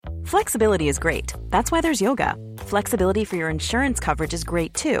Flexibility is great. That's why there's yoga. Flexibility for your insurance coverage is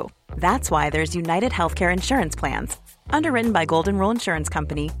great too. That's why there's United Healthcare Insurance Plans. Underwritten by Golden Rule Insurance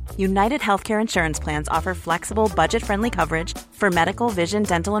Company, United Healthcare Insurance Plans offer flexible, budget-friendly coverage for medical, vision,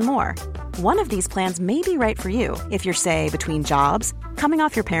 dental, and more. One of these plans may be right for you if you're, say, between jobs, coming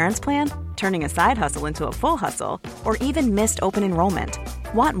off your parents' plan, turning a side hustle into a full hustle, or even missed open enrollment.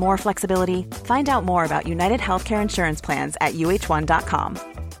 Want more flexibility? Find out more about United Healthcare Insurance Plans at uh1.com.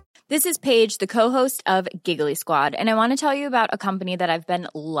 This is Paige, the co-host of Giggly Squad, and I want to tell you about a company that I've been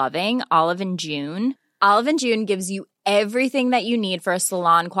loving, Olive & June. Olive & June gives you everything that you need for a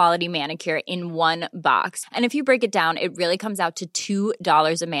salon-quality manicure in one box. And if you break it down, it really comes out to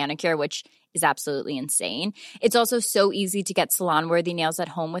 $2 a manicure, which is absolutely insane. It's also so easy to get salon-worthy nails at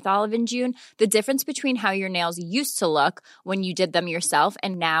home with Olive & June. The difference between how your nails used to look when you did them yourself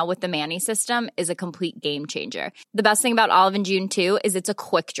and now with the Mani system is a complete game changer. The best thing about Olive & June, too, is it's a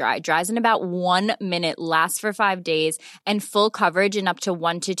quick dry. Dries in about 1 minute, lasts for 5 days, and full coverage in up to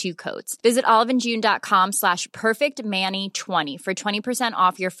 1 to 2 coats. Visit oliveandjune.com/perfectmani20 for 20%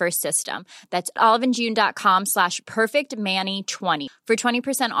 off your first system. That's oliveandjune.com/perfectmani20 for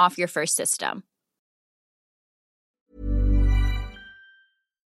 20% off your first system.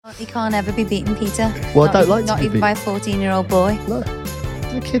 He can't ever be beaten, Peter. Well, I don't like to Not be even by a 14-year-old boy. No.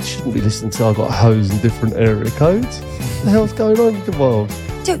 The kids shouldn't be listening to I've got hoes in different area codes. What the hell's going on in the world?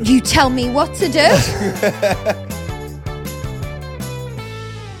 Don't you tell me what to do.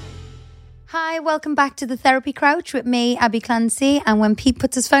 Hi, welcome back to the Therapy Crouch with me, Abby Clancy. And when Pete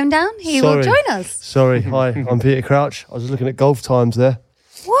puts his phone down, he will join us. Sorry, hi, I'm Peter Crouch. I was just looking at golf times there.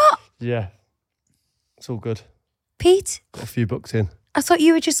 What? Yeah, it's all good. Pete? Got a few books in. I thought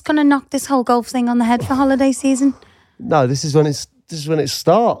you were just going to knock this whole golf thing on the head for holiday season. No, this is when it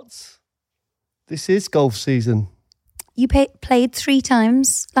starts. This is golf season. You played 3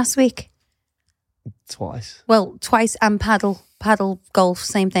 times last week. Twice. Well, twice and paddle golf,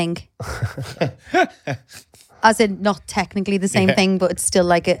 same thing. As in, not technically the same thing, but it's still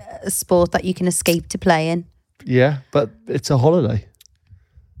like a sport that you can escape to play in. Yeah, but it's a holiday.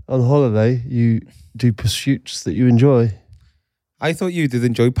 On holiday, you do pursuits that you enjoy. I thought you did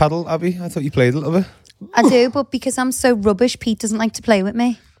enjoy paddle, Abby. I thought you played a little bit. I do, but because I'm so rubbish, Pete doesn't like to play with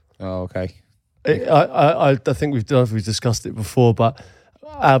me. Oh, okay. I think we've discussed it before, but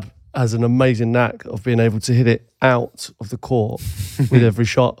Ab has an amazing knack of being able to hit it out of the court with every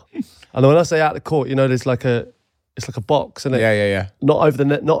shot. And when I say out of the court, you know, it's like a box, isn't it? Yeah. Not over the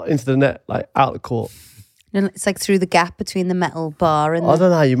net, not into the net, like out of the court. And it's like through the gap between the metal bar and I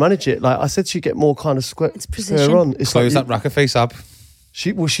don't know how you manage it. Like I said, she get more kind of square. It's precision. On. It's Close like that racket face up.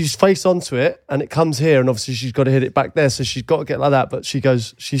 She's face onto it and it comes here, and obviously she's got to hit it back there, so she's got to get like that. But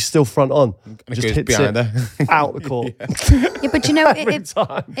she's still front on. And it just goes hits behind it her. out the court. Yeah, but you know,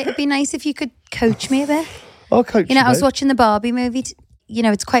 time. it'd be nice if you could coach me a bit. I'll coach you. You know, I was mate. watching the Barbie movie. You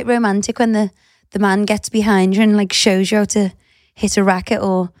know, it's quite romantic when the man gets behind you and like shows you how to hit a racket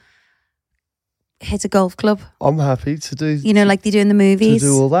or hit a golf club. I'm happy to do. You know, like they do in the movies. To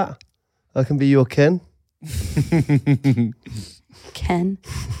do all that. I can be your Ken. Ken.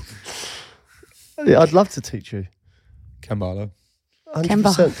 Yeah, I'd love to teach you. Ken Barlow.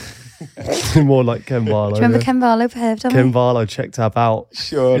 100%. More like Ken Barlow. Do you remember yeah. Ken Barlow? Heard of Ken him? Barlow checked Ab out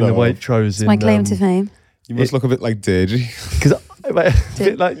Sure. in the Waitrose. It's my claim to fame. You must look a bit like Deirdre. Because a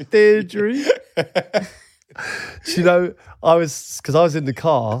bit like Deirdre. You know, I was in the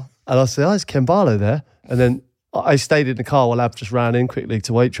car and I said, "Oh, is Ken Barlow there?" And then I stayed in the car while Ab just ran in quickly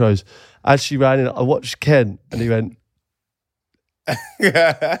to Waitrose. As she ran in, I watched Ken and he went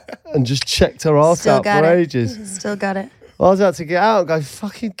and just checked her ass Still out got for it. ages. Still got it. I was about to get out and go,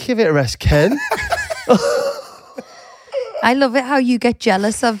 "Fucking give it a rest, Ken." I love it how you get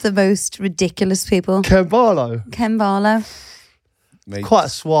jealous of the most ridiculous people. Ken Barlow. Ken Barlow. Mate, Quite a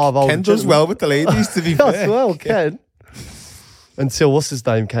suave old Ken does gentleman. well with the ladies, to be Does fair. well, Ken. Until what's his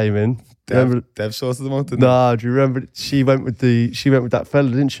name came in. Remember? Dev sorted them out, didn't No, do you remember? She went with that fella,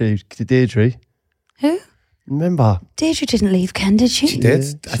 didn't she? To Deirdre. Who? Remember? Deirdre didn't leave Ken, did she? She did.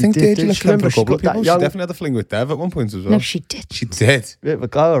 Yeah, I she think did, Deirdre didn't left she? Ken for Remember a couple she of got that people. She young- definitely had a fling with Dev at one point as well. No, she did. She did. Bit of a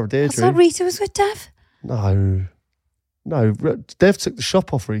girl, I Deirdre. thought Rita was with Dev. No. Dev took the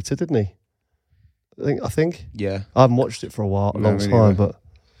shop off Rita, didn't he? I think. Yeah. I haven't watched it for a while, a No, long me time, neither. but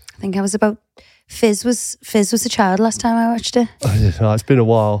I think I was about... Fizz was a child last time I watched it. I don't know, it's been a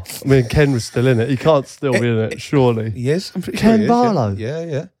while. I mean, Ken was still in it. He can't still be in it, surely. He is. I'm pretty Ken sure he is, Barlow?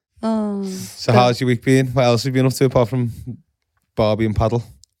 Yeah. Oh. So how's your week been? What else have you been up to apart from Barbie and paddle?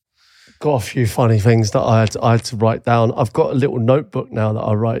 Got a few funny things that I had to write down. I've got a little notebook now that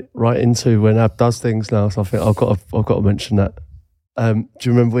I write into when Ab does things now. So I think I've got to mention that. Do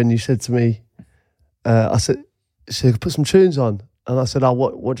you remember when you said to me, I said, put some tunes on. And I said,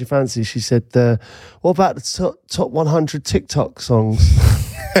 what do you fancy? She said, what about the top 100 TikTok songs?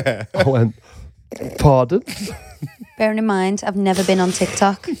 I went, pardon? Bearing in mind, I've never been on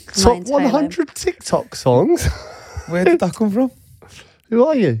TikTok. Top 100 TikTok songs? Where did that come from? Who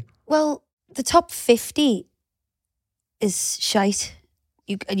are you? Well, the top 50 is shite.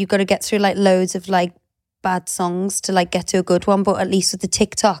 You got to get through like loads of like bad songs to like get to a good one. But at least with the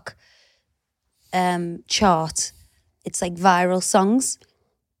TikTok chart, it's like viral songs.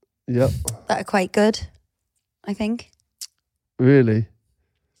 Yep. That are quite good, I think. Really?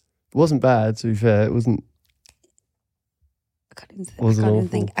 It wasn't bad, to be fair. It wasn't.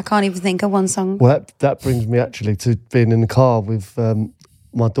 I can't even think of one song. Well, that brings me actually to being in the car with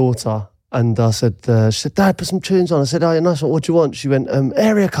my daughter. And I said, she said, Dad, put some tunes on. I said, oh, nice one. What do you want? She went,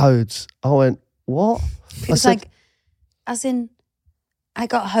 area codes. I went, what? It was like, as in, I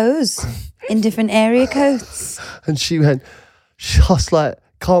got hose in different area codes. And she went, I was like,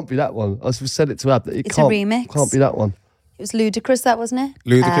 can't be that one. I said it to Ab that it's a remix. Can't be that one. It was Ludacris, that wasn't it?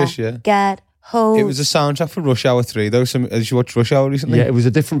 Ludacris, yeah. Get hose. It was a soundtrack for Rush Hour 3, though. Did you watch Rush Hour recently? Yeah, it was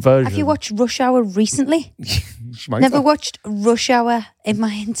a different version. Have you watched Rush Hour recently? She might Never have. watched Rush Hour in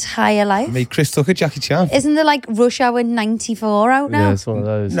my entire life. Mate, Chris Tucker, Jackie Chan. Isn't there like Rush Hour 94 out now? Yeah, it's one of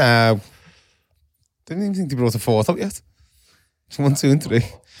those. No. Didn't even think they brought a fourth up yet. It's 1, 2 and 3.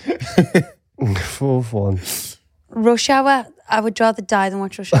 Fourth one. Rush Hour, I would rather die than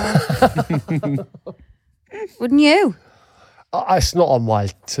watch Rush Hour. Wouldn't you? It's not on my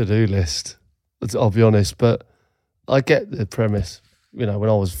to-do list, I'll be honest, but I get the premise. You know, when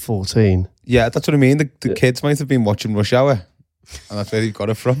I was 14. Yeah, that's what I mean. The kids might have been watching Rush Hour. And that's where they got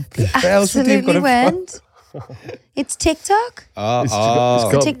it from. Where else would they have got Absolutely it from? weren't. It's TikTok. It's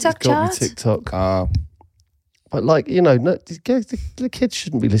The TikTok it's got to chart. be TikTok. But like, you know, the kids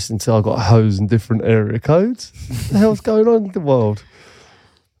shouldn't be listening to I got a hose in different area codes. What the hell's going on in the world?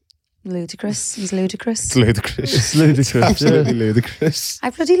 Ludacris. He's ludicrous. It's ludicrous. It's ludicrous. Absolutely ludicrous.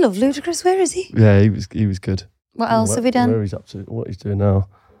 I bloody love Ludacris. Where is he? Yeah, he was good. What else have we done? Where he's up to, what he's doing now.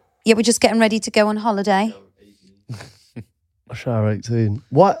 Yeah, we're just getting ready to go on holiday. Shower 18.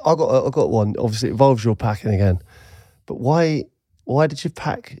 Why? I got one. Obviously, it involves your packing again. But why did you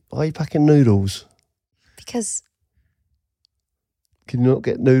pack? Why are you packing noodles? Because Can you not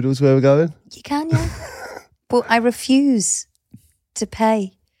get noodles where we're going? you can, yeah. But I refuse to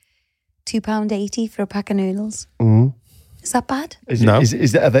pay £2.80 for a pack of noodles. Mm. Is that bad? Is No.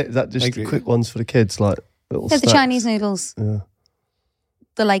 that I just agree. quick ones for the kids, like little They're the snacks? Chinese noodles. Yeah.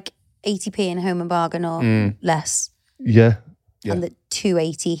 They're like 80p in Home and Bargain or less. Yeah, Yeah. And the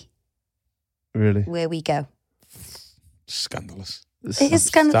 280 really. where we go. Scandalous. It is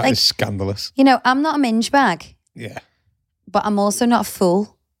scandalous. That Like, is scandalous. you know, I'm not a minge bag, Yeah. but I'm also not a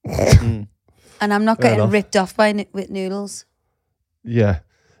fool. Mm. And I'm not Fair getting enough. ripped off by with noodles. Yeah.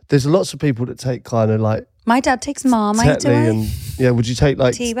 There's lots of people that take kind of like My dad takes Marmite Tetley away. and yeah. Would you take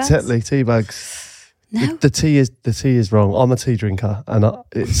like Tea bags? Tetley tea bags? No. The tea is wrong. I'm a tea drinker, and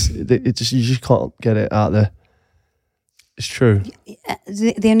it just you just can't get it out there. It's true.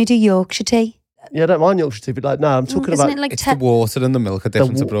 They only do Yorkshire tea. Yeah, I don't mind Yorkshire tea, but like no, I'm talking Isn't about. it like It's the water and the milk are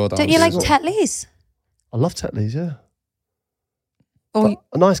different wa- abroad. Don't you like It's Tetley's? I love Tetley's, yeah. Or But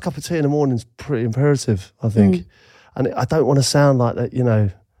a nice cup of tea in the morning is pretty imperative, I think. And I don't want to sound like that, you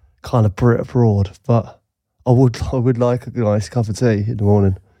know, kind of Brit abroad, but I would like a nice cup of tea in the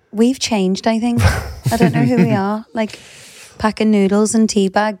morning. we've changed, I think. I don't know who we are. Like packing noodles and tea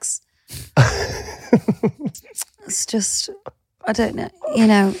bags. It's just, I don't know. You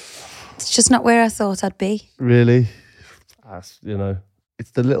know, it's just not where I thought I'd be. Really, you know,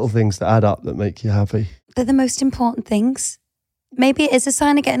 it's the little things that add up that make you happy. They're the most important things. Maybe it is a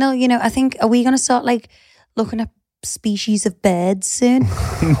sign of getting old. You know, I think, are we going to start like looking at species of birds soon?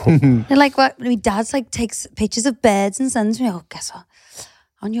 And like what my dad's like takes pictures of birds and sends me, oh, guess what?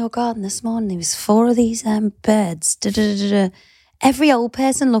 On your garden this morning, there was 4 of these birds. Da, da, da, da. Every old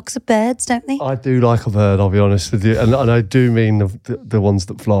person looks at birds, don't they? I do like a bird, I'll be honest with you, and I do mean the ones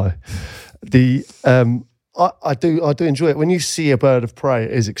that fly. I do enjoy it when you see a bird of prey.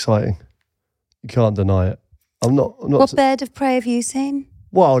 It is exciting. You can't deny it. I'm not. What bird of prey have you seen?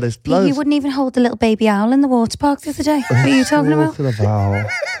 Wow, there's loads. You wouldn't even hold the little baby owl in the water park the other day. What are you talking about?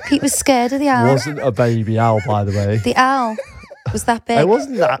 Pete was scared of the owl. Wasn't a baby owl, by the way. The owl was that big. It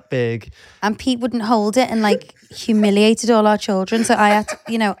wasn't that big. And Pete wouldn't hold it and like humiliated all our children. So I had to,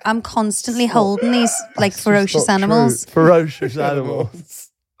 you know, I'm constantly holding these like ferocious Not true. animals. Ferocious animals.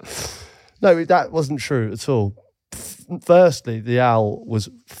 No, that wasn't true at all. Firstly, the owl was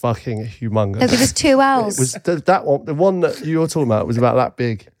fucking humongous. No, there was 2 owls. It was that one. The one that you were talking about was about that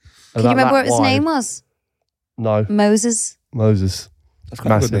big. Can you remember what his name was? No. Moses. Moses. That's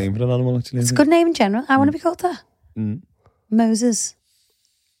quite a Massive. good name for an animal, actually. It's a good name in general. I want to be called that. Mm. Moses.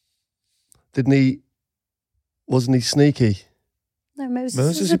 Wasn't he sneaky? No, Moses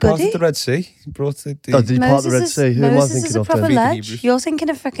Moses, is he a parted goodie. the Red Sea. He brought the Oh, did he part the Red Sea? Who am I Moses thinking is a of proper then? ledge. Hebrews. You're thinking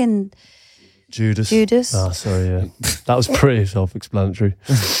of fucking Judas. Judas. Ah, sorry, yeah. That was pretty self-explanatory.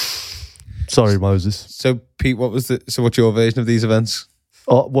 Sorry, Moses. So, Pete, what's your version of these events?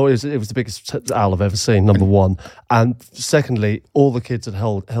 Oh, well, it was the biggest owl I've ever seen, number one. And secondly, all the kids had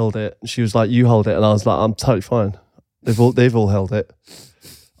held it. And she was like, you hold it. And I was like, I'm totally fine. They've all held it.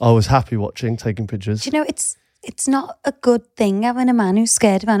 I was happy watching, taking pictures. Do you know, it's not a good thing having a man who's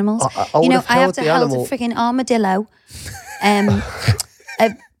scared of animals. I you would know, have I have held to the hold animal. a freaking armadillo,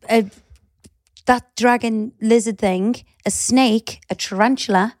 that dragon lizard thing, a snake, a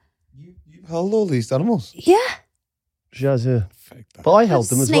tarantula. You held all these animals? Yeah. She has, yeah. But I held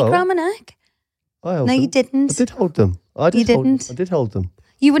them as Snake well. round my neck. I held No, them. you didn't. I did hold them. I did You hold didn't. them. I did hold them.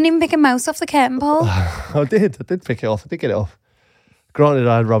 You wouldn't even pick a mouse off the curtain pole. I did pick it off. I did get it off. Granted,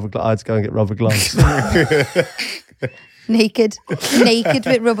 I had to go and get rubber gloves. naked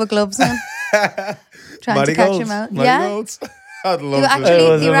with rubber gloves on. Trying to catch him out. Yeah. Marigolds. I'd love were to. actually-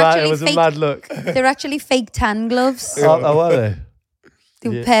 It they were actually was a fake. mad look. They're actually fake tan gloves. Oh, were they? They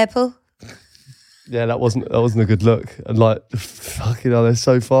were Yeah. purple. Yeah, that wasn't a good look. And like, fucking hell, they're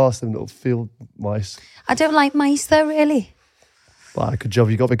so fast, them little field mice. I don't like mice though, really. But good job,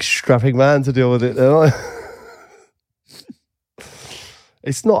 you got a big strapping man to deal with it, don't I?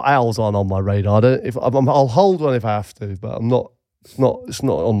 It's not owls aren't on my radar. I'll hold one if I have to, but I'm not. It's not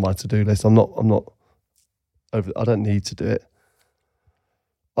on my to-do list. I'm not over. I don't need to do it.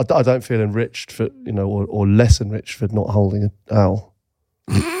 I don't feel enriched for or less enriched for not holding an owl.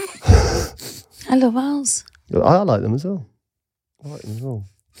 I love owls. I like them as well.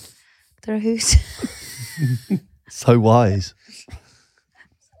 They're a hoot. So wise.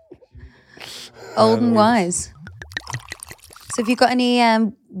 Old and wise. So have you got any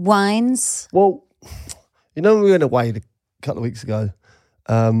wines? Well, when we went away a couple of weeks ago,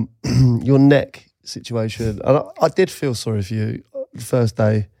 your neck situation, and I did feel sorry for you the first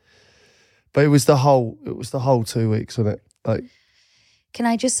day, but it was the whole 2 weeks, wasn't it? Like, Can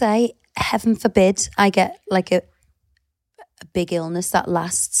I just say, heaven forbid I get like a big illness that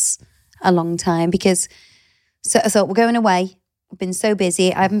lasts a long time, because so I thought we're going away. I've been so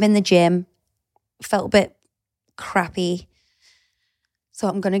busy. I haven't been to the gym. Felt a bit crappy. So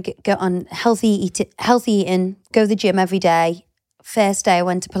I'm going to get on healthy eating, go to the gym every day. First day I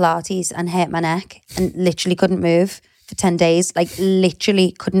went to Pilates and hurt my neck and literally couldn't move for 10 days. Like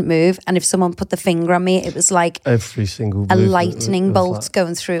literally couldn't move. And if someone put the finger on me, it was like every single a movement lightning was bolt like,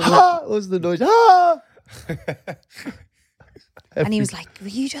 going through. "Ah!" was the noise. Ah! And he was like, will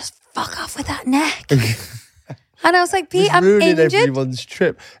you just fuck off with that neck? And I was like, Pete, It's I'm ruining injured. everyone's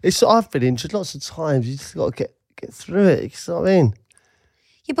trip. I've been injured lots of times. You just got to get through it. You know what I mean?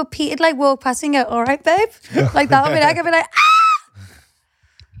 Yeah, but Pete would like walk past and go, all right, babe. Like that would be like, I'd be like, ah!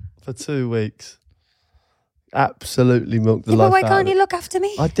 For 2 weeks, absolutely milked the Yeah, life but why out can't of you it. look after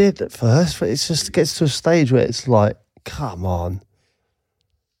me? I did at first, but it's just gets to a stage where it's like, come on,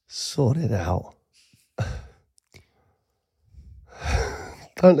 sort it out.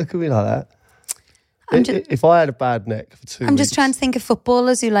 Don't look at me like that. If I had a bad neck for 2 weeks, I'm just trying to think of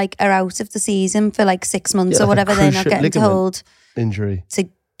footballers who like are out of the season for like 6 months Yeah, or like a whatever. They're not cruciate getting ligament. told injury. to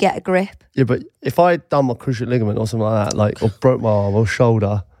get a grip. Yeah, but if I had done my cruciate ligament or something like that, like or broke my arm or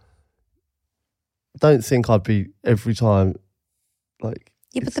shoulder, I don't think I'd be every time like.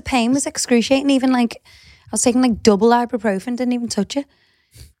 Yeah, but the pain was excruciating. Even like, I was taking like double ibuprofen, didn't even touch it.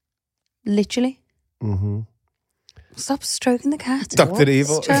 Literally. Mm-hmm. Stop stroking the cat. Dr.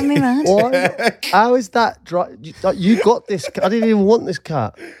 Evil. It's driving me mad. Why? How is that dry? You got this. I didn't even want this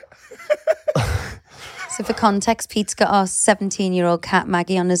cat. So for context, Pete's got our 17-year-old cat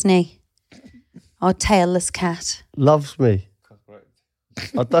Maggie on his knee. Our tailless cat. Loves me.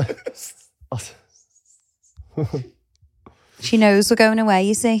 I don't. She knows we're going away,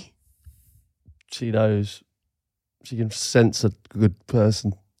 you see. She knows. She can sense a good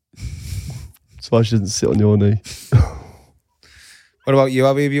person. That's why she doesn't sit on your knee. What about you,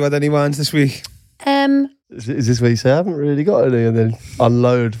 Abby? Have you had any wines this week? Is this where you say I haven't really got any, and then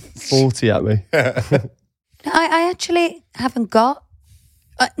unload 40 at me? I actually haven't got.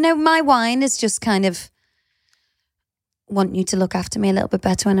 No, my wine is just kind of want you to look after me a little bit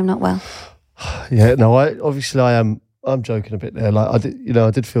better when I'm not well. Yeah, no, I am. I'm joking a bit there. Like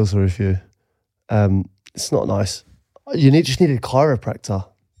I did feel sorry for you. It's not nice. just needed a chiropractor,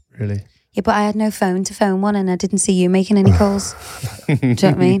 really. Yeah, but I had no phone to phone one, and I didn't see you making any calls. Do you know what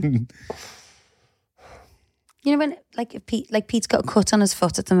I mean? You know when, like, if Pete's got a cut on his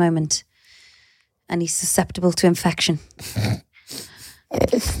foot at the moment, and he's susceptible to infection.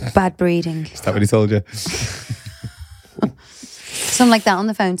 Bad breeding. Is that what he told you? Something like that on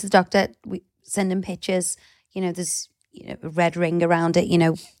the phone to the doctor. We send him pictures. You know, there's a red ring around it. You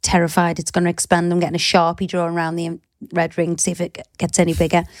know, terrified it's going to expand. I'm getting a Sharpie drawn around the red ring to see if it gets any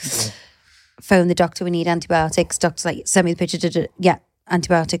bigger. Yeah. Phone the doctor. We need antibiotics. Doctor's like, send me the picture. Yeah,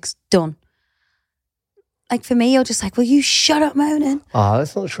 antibiotics done. Like for me, you're just like, will you shut up moaning?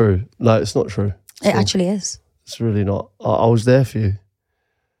 That's not true. No, it's not true. It actually is. It's really not. I was there for you.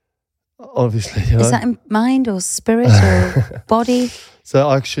 Obviously, you know? Is that in mind or spirit or body? So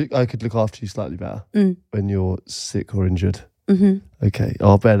I could look after you slightly better when you're sick or injured. Mm-hmm. Okay,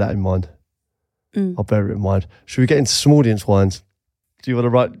 I'll bear that in mind. I'll bear it in mind. Should we get into some audience wines? Do you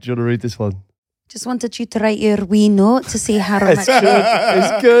want to read this one? Just wanted you to write your wee note to see how much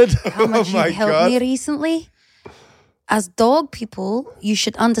it's good. How much you helped me recently. As dog people, you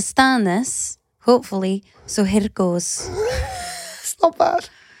should understand this. Hopefully, so here it goes. It's not bad.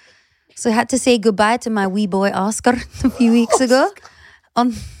 So I had to say goodbye to my wee boy Oscar a few weeks ago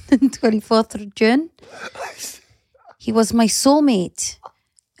on the 24th of June. He was my soulmate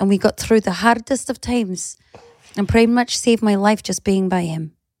and we got through the hardest of times and pretty much saved my life just being by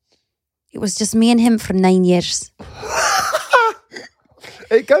him. It was just me and him for 9 years.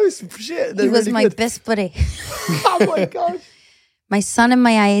 It goes shit. He was really my best buddy. Oh my God. My sun in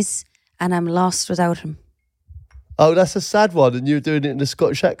my eyes and I'm lost without him. Oh, that's a sad one, and you're doing it in a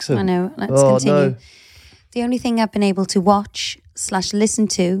Scottish accent. I know. Let's continue. No. The only thing I've been able to watch/listen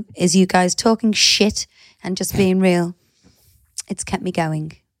to is you guys talking shit and just being real. It's kept me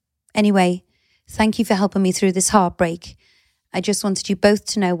going. Anyway, thank you for helping me through this heartbreak. I just wanted you both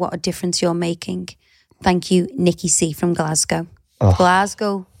to know what a difference you're making. Thank you, Nikki C from Glasgow. Oh.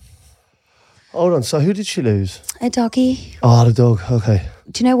 Glasgow. Hold on. So who did she lose? A doggy. Oh, the dog. Okay.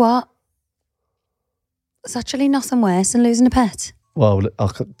 Do you know what? It's actually nothing worse than losing a pet. Well, I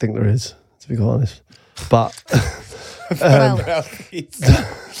think there is, to be quite honest. But well,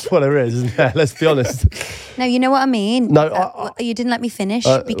 there is, isn't there? Let's be honest. No, you know what I mean? No, you didn't let me finish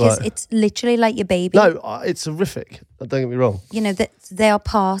because right. It's literally like your baby. No, it's horrific. Don't get me wrong. You know, that they are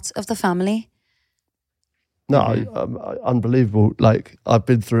part of the family. No, unbelievable. Like, I've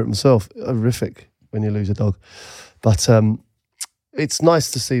been through it myself. Horrific when you lose a dog. But it's nice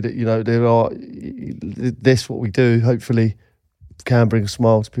to see that, you know, there are this, what we do, hopefully can bring a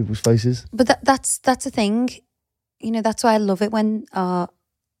smile to people's faces. But that's a thing. You know, that's why I love it when our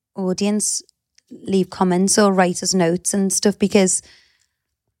audience leave comments or write us notes and stuff, because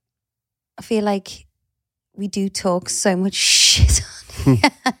I feel like we do talk so much shit on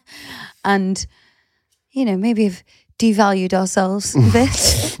here. And, you know, maybe have devalued ourselves a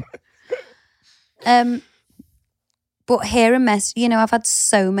bit. But hearing you know, I've had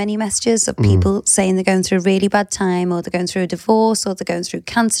so many messages of people saying they're going through a really bad time, or they're going through a divorce, or they're going through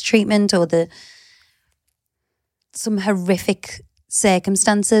cancer treatment, or some horrific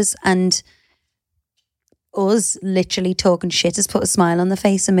circumstances, and us literally talking shit has put a smile on their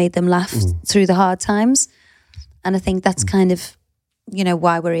face and made them laugh through the hard times. And I think that's kind of, you know,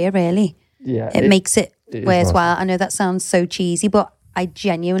 why we're here, really. Yeah, it makes it worthwhile. I know that sounds so cheesy, but I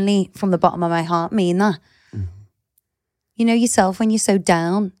genuinely, from the bottom of my heart, mean that. You know yourself, when you're so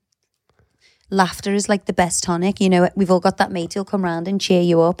down, laughter is like the best tonic. You know, we've all got that mate who'll come round and cheer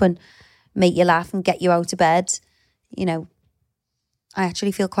you up and make you laugh and get you out of bed. You know, I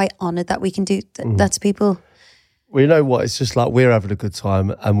actually feel quite honoured that we can do that to people. Well, you know what? It's just like we're having a good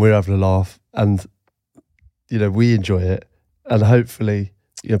time and we're having a laugh, and, you know, we enjoy it. And hopefully,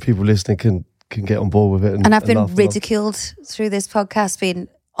 you know, people listening can get on board with it. And I've been ridiculed through this podcast, being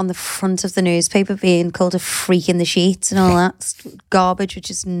on the front of the newspaper, being called a freak in the sheets and all that garbage,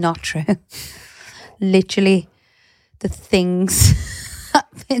 which is not true. Literally, the things that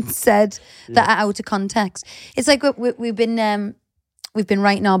have been said that are out of context. It's like we've been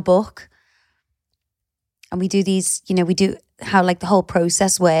writing our book, and we do these. You know, we do how like the whole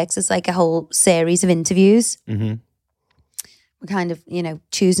process works. It's like a whole series of interviews. Mm-hmm. We're kind of, you know,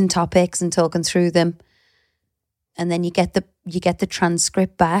 choosing topics and talking through them. And then you get the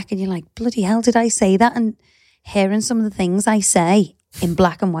transcript back and you're like, bloody hell, did I say that? And hearing some of the things I say in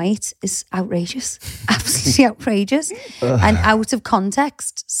black and white is outrageous. Absolutely outrageous. And out of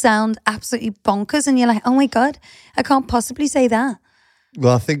context sound absolutely bonkers. And you're like, oh my God, I can't possibly say that.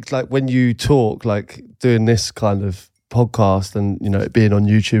 Well, I think like when you talk, like doing this kind of podcast and, you know, it being on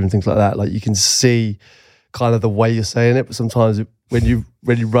YouTube and things like that, like you can see kind of the way you're saying it, but sometimes when you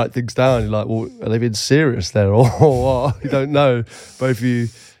write things down, you're like, well, are they being serious there or what? You don't know. But if you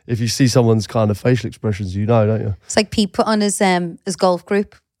see someone's kind of facial expressions, you know, don't you? It's like Pete put on his golf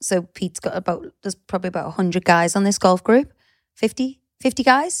group. So Pete's got there's probably about 100 guys on this golf group. 50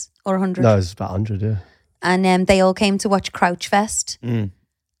 guys or 100? No, it's about 100, yeah. And they all came to watch Crouch Fest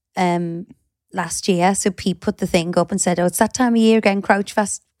last year. So Pete put the thing up and said, oh, it's that time of year again, Crouch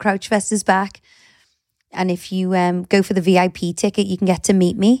Fest is back. And if you go for the VIP ticket, you can get to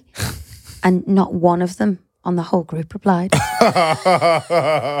meet me. And not one of them on the whole group replied.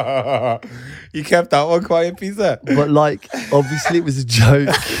 You kept that one quiet, Peter. But like, obviously it was a joke.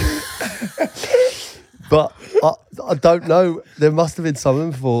 But I don't know. There must have been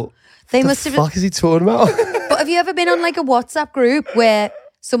someone for. They the must have. Fuck is he talking about? But have you ever been on like a WhatsApp group where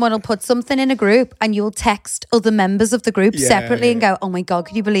someone will put something in a group and you'll text other members of the group separately and go, "Oh my god,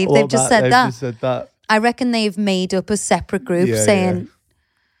 could you believe they've just said that?" Just said that. I reckon they've made up a separate group saying,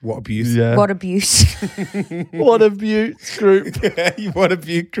 "What abuse? Yeah. What abuse? What a beaut group! What a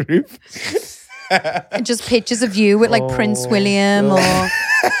beaut group!" And just pictures of you with like Prince William or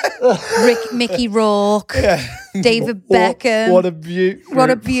Mickey Rourke, David Beckham. What a beaut! What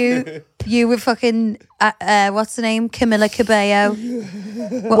a beaut! You with fucking what's the name? Camila Cabello.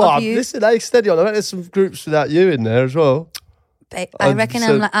 What a beaut! Listen, hey, steady on. I bet there's some groups without you in there as well. I reckon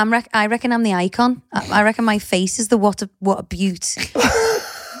I reckon I'm the icon. I reckon my face is the what a beaut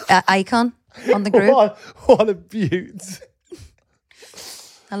icon on the group. What a beaut!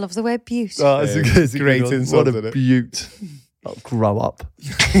 I love the word beaut. Oh, it's a great good one. insult, What a isn't it? beaut! Oh, grow up.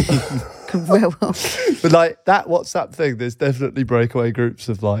 Grow up. But like that WhatsApp thing, there's definitely breakaway groups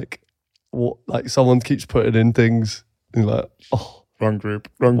of like, what, like someone keeps putting in things and you're like, oh, Wrong group.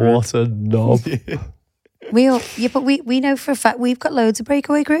 what a knob. We all, but we know for a fact we've got loads of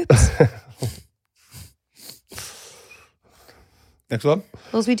breakaway groups. Next one.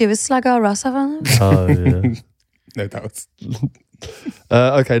 All we do is slag our Ross off on them. Oh yeah. No doubts.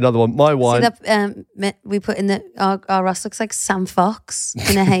 Okay, another one. My See wine. that we put in our Ross looks like Sam Fox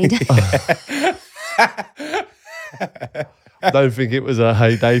in a heyday. I don't think it was a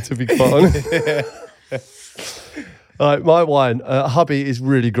heyday, to be quite honest. All right, my wine. Hubby is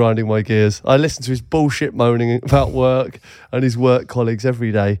really grinding my gears. I listen to his bullshit moaning about work and his work colleagues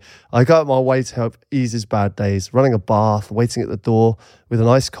every day. I go out my way to help ease his bad days, running a bath, waiting at the door with an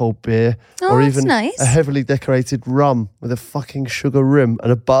ice cold beer, Oh, or that's even nice. a heavily decorated rum with a fucking sugar rim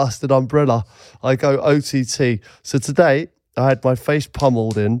and a bastard umbrella. I go OTT. So today, I had my face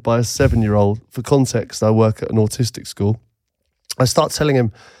pummeled in by a 7-year-old. For context, I work at an autistic school. I start telling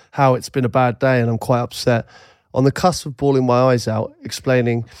him how it's been a bad day and I'm quite upset. On the cusp of bawling my eyes out,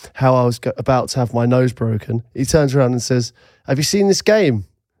 explaining how I was about to have my nose broken, he turns around and says, "Have you seen this game?"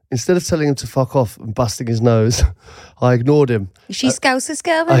 Instead of telling him to fuck off and busting his nose, I ignored him. Is she Scouser's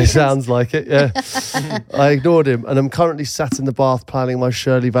girl? It sounds like it, yeah. I ignored him and I'm currently sat in the bath planning my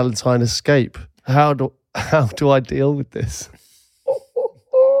Shirley Valentine escape. How do I deal with this?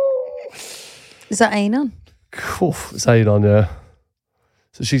 Is that Anon? It's Anon, yeah.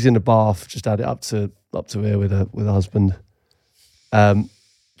 So she's in the bath, just had it up to here with her husband.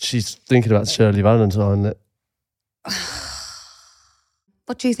 She's thinking about Shirley Valentine.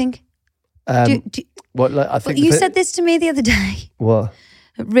 What do you think? What? Like, I think You said this to me the other day. What?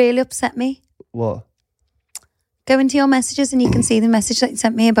 It really upset me. What? Go into your messages and you can see the message that you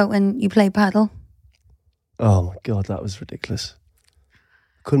sent me about when you play paddle. Oh my God, that was ridiculous.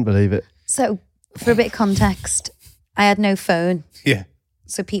 Couldn't believe it. So, for a bit of context, I had no phone. Yeah.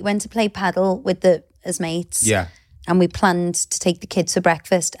 So Pete went to play paddle with his mates. Yeah. And we planned to take the kids for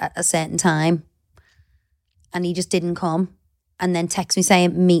breakfast at a certain time. And he just didn't come. And then text me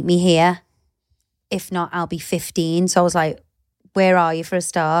saying, "Meet me here. If not, I'll be 15. So I was like, "Where are you for a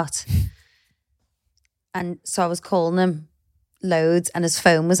start?" And so I was calling him loads and his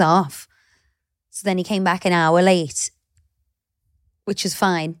phone was off. So then he came back an hour late, which is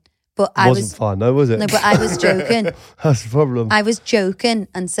fine. But I Wasn't fine, though, was it? No, but I was joking. That's the problem. I was joking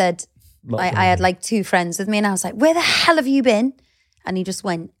and said, I had like 2 friends with me and I was like, "Where the hell have you been?" And he just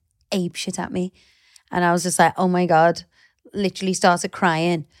went apeshit at me. And I was just like, oh my God, literally started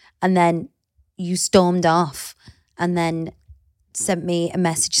crying. And then you stormed off and then sent me a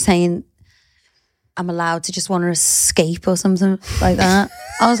message saying I'm allowed to just want to escape or something like that.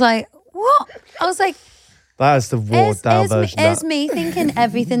 I was like, what? I was like, That's the watered down version. There's me thinking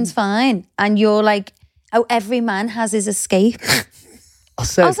everything's fine. And you're like, oh, every man has his escape. I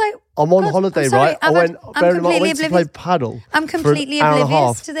said, I was like, I'm on God, holiday, I'm sorry, right? I'm bear in mind, I completely went to play paddle. I'm completely for an hour and a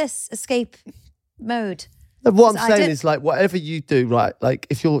oblivious half. to this escape mode. What I I'm saying don't- is, like, whatever you do, right? Like,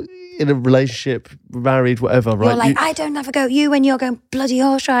 if you're in a relationship, married, whatever, right? You're like, I don't have a go at you when you're going bloody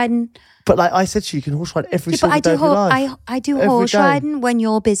horse riding. But like I said to you, you can horse ride every Yeah, but single day of your life. I do Every horse day. riding when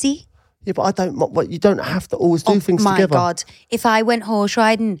you're busy. Yeah, but I don't. What you don't have to always do things my together. God. If I went horse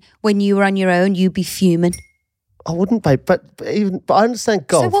riding when you were on your own, you'd be fuming. I wouldn't, babe. But I understand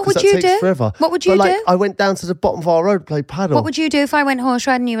golf. So what 'cause would that you takes do? Forever. What would But you like, do? I went down to the bottom of our road to play paddle. What would you do if I went horse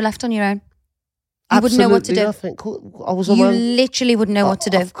riding and you were left on your own? You wouldn't know what to do. Absolutely nothing. I was on You my own. literally wouldn't know what to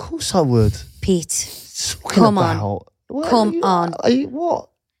do. Of course I would. Pete, Talking Come on. about- What Come are you- on. Are you, what?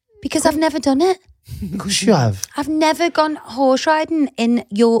 because I've never done it. Of course you have. I've never gone horse riding in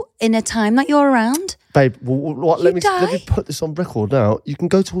a time that you're around. Babe, what, You let me die. put this on record now. You can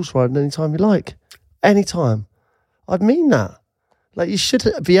go to horse riding anytime you like. Anytime. I mean that. Like, you should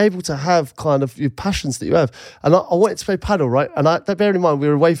be able to have kind of your passions that you have. And I wanted to play paddle, right? And bearing in mind, we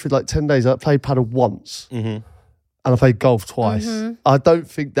were away for like 10 days. I played paddle once. And I played golf twice. I don't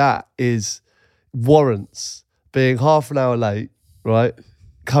think that warrants being half an hour late, right?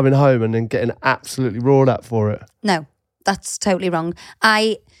 Coming home and then getting absolutely roared at for it. No, that's totally wrong.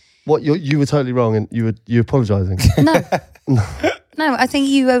 What, you were totally wrong and you apologising? No, I think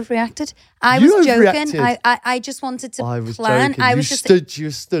you overreacted. I You was joking. overreacted. I just wanted to I was plan. joking. I You was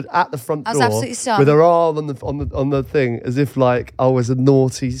just stood at the front I was door absolutely starving. with her arm on the thing, as if like I was a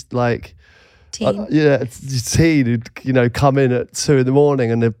naughty teen. teen who'd come in at 2 a.m.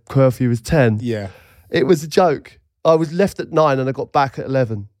 and the curfew was 10. Yeah. It was a joke. I was left at 9 and I got back at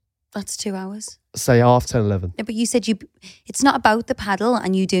 11. That's 2 hours. Say half 10, 11. No, but you said it's not about the paddle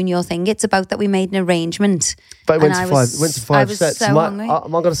and you doing your thing. It's about that we made an arrangement. But it went And to I five. was- It went to I five was sets. so Am I hungry.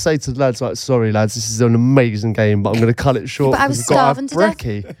 going to say to the lads, like, sorry lads, this is an amazing game, but I'm going to cut it short. But I was 'cause I've got starving to to have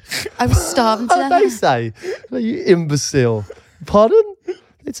death. brekkie. I was starving to What did they death. say? Like, you imbecile. Pardon?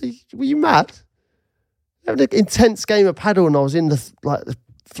 Were you mad? Having an intense game of paddle and I was in the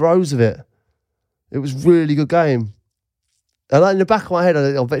throes of it. It was a really good game. And in the back of my head,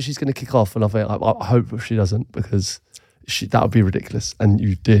 I bet she's going to kick off. And I think, I hope she doesn't, because that would be ridiculous. And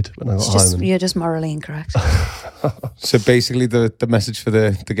you did when I got home. And You're just morally incorrect. So basically, the message for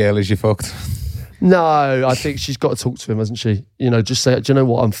the girl is you fucked. no, I think she's got to talk to him, hasn't she? Just say, do you know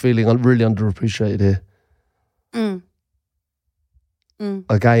what I'm feeling? I'm really underappreciated here.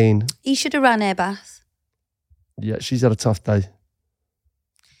 Again, He should have ran air bath. yeah, she's had a tough day.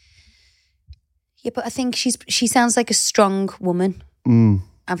 Yeah, but I think she sounds like a strong woman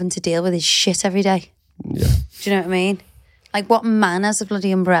having to deal with his shit every day. Yeah. Do you know what I mean? Like, what man has a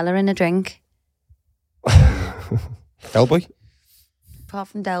bloody umbrella in a drink? Hellboy? Apart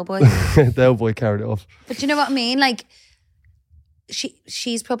from Del Boy. The old boy carried it off. But do you know what I mean? Like,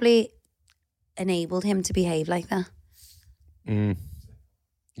 she's probably enabled him to behave like that.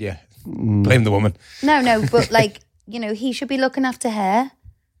 Yeah. Blame the woman. No, but like, he should be looking after her.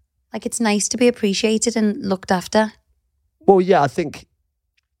 Like, it's nice to be appreciated and looked after. Well, yeah, I think.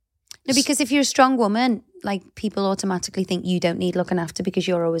 No, because if you're a strong woman, like, people automatically think you don't need looking after because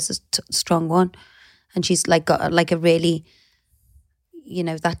you're always a strong one. And she's like got like a really,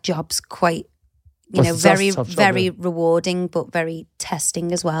 that job's quite, That's very, a tough job, very yeah. rewarding, but very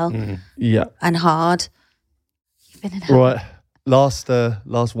testing as well Yeah. and hard. You've been in hell. Right. Last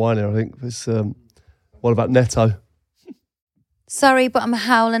whiner, I think, was what about Neto? Sorry, but I'm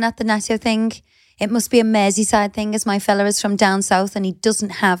howling at the Netto thing. It must be a Merseyside thing, as my fella is from down south and he doesn't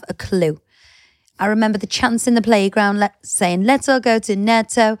have a clue. I remember the chants in the playground saying, let's all go to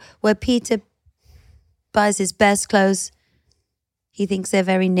Netto, where Peter buys his best clothes. He thinks they're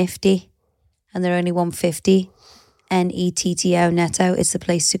very nifty and they're only $150. NETTO, Netto is the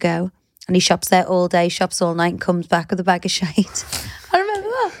place to go. And he shops there all day, shops all night and comes back with a bag of shite. I remember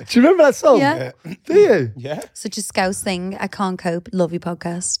that. Do you remember that song? Yeah. Do you? Yeah. Such a Scouse thing. I can't cope. Love your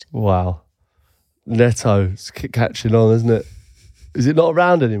podcast. Wow. Neto's catching on, isn't it? Is it not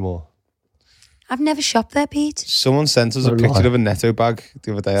around anymore? I've never shopped there, Pete. Someone sent us a Don't picture lie. of a Netto bag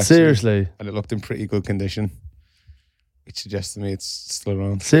the other day. Actually, Seriously? And it looked in pretty good condition. Which suggests to me it's still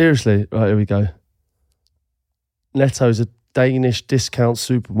around. Seriously? Right, here we go. Neto's a Danish discount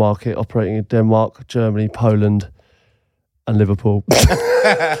supermarket operating in Denmark, Germany, Poland, and Liverpool. Is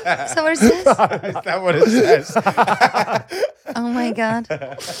that what it says? Is that what it says? Oh my God.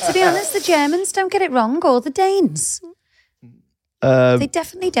 To be honest, the Germans don't get it wrong, or the Danes. They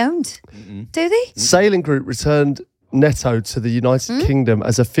definitely don't. Do they? Sailing Group returned Netto to the United Kingdom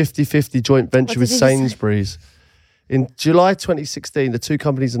as a 50-50 joint venture What with did he say? Sainsbury's. In July 2016, the two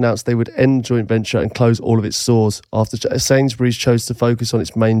companies announced they would end joint venture and close all of its stores after Sainsbury's chose to focus on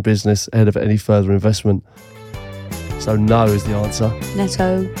its main business ahead of any further investment. So no is the answer.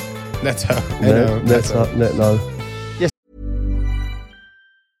 Netto. Neto.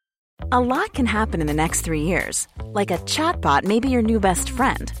 A lot can happen in the next 3 years. Like a chatbot may be your new best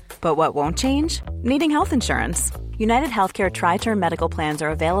friend. But what won't change? Needing health insurance. United Healthcare Tri-Term Medical Plans are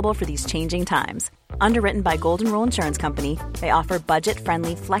available for these changing times. Underwritten by Golden Rule Insurance Company, they offer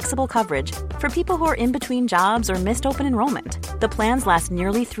budget-friendly, flexible coverage for people who are in between jobs or missed open enrollment. The plans last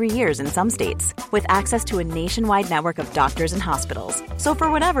nearly 3 years in some states, with access to a nationwide network of doctors and hospitals. So for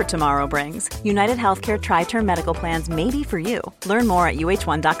whatever tomorrow brings, United Healthcare Tri-Term Medical Plans may be for you. Learn more at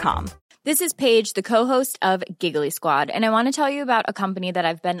uh1.com. This is Paige, the co-host of Giggly Squad, and I want to tell you about a company that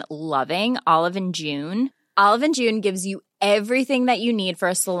I've been loving, Olive & June. Olive & June gives you everything that you need for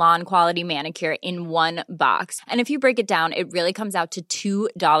a salon-quality manicure in one box. And if you break it down, it really comes out to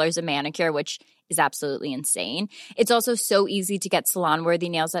 $2 a manicure, which is absolutely insane. It's also so easy to get salon-worthy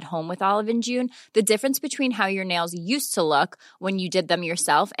nails at home with Olive & June. The difference between how your nails used to look when you did them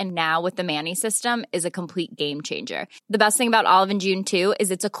yourself and now with the Mani system is a complete game changer. The best thing about Olive & June, too,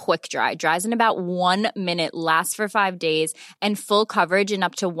 is it's a quick dry. Dries in about 1 minute, lasts for 5 days, and full coverage in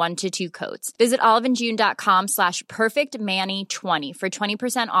up to 1 to 2 coats. Visit oliveandjune.com/perfectmani20 for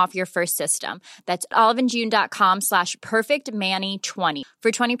 20% off your first system. That's oliveandjune.com/perfectmani20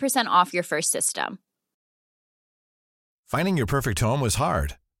 for 20% off your first system. Finding your perfect home was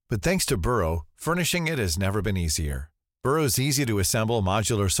hard, but thanks to Burrow, furnishing it has never been easier. Burrow's easy-to-assemble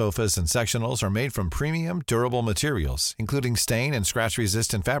modular sofas and sectionals are made from premium, durable materials, including stain and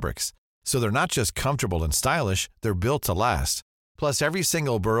scratch-resistant fabrics. So they're not just comfortable and stylish, they're built to last. Plus, every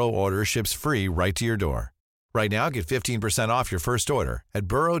single Burrow order ships free right to your door. Right now, get 15% off your first order at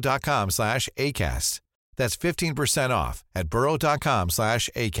burrow.com/ACAST. That's 15% off at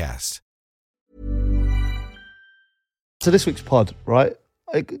burrow.com/ACAST. So this week's pod, right?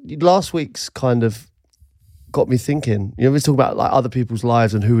 Last week's kind of got me thinking. You know, we talk about like other people's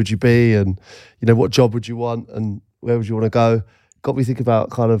lives and who would you be, and you know what job would you want, and where would you want to go. Got me thinking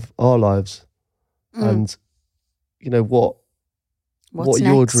about kind of our lives, and you know what are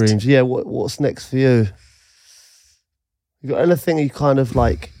your dreams? Yeah, what's next for you? You got anything you kind of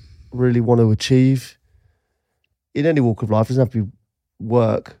like really want to achieve in any walk of life? It doesn't have to be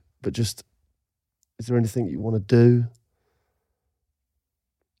work, but just is there anything you want to do?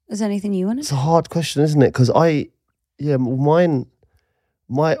 Is there anything you want to do? It's a hard question, isn't it? Because my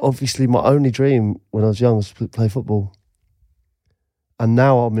only dream when I was young was to play football. And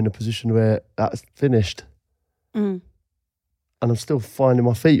now I'm in a position where that's finished. And I'm still finding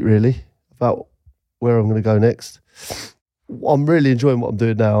my feet, really, about where I'm going to go next. I'm really enjoying what I'm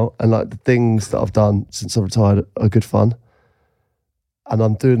doing now. And like the things that I've done since I retired are good fun. And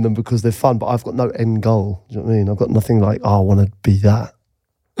I'm doing them because they're fun, but I've got no end goal. Do you know what I mean? I've got nothing like, I want to be that.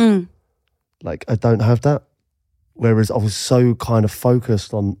 Like, I don't have that. Whereas I was so kind of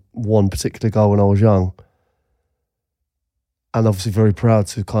focused on one particular goal when I was young. And obviously very proud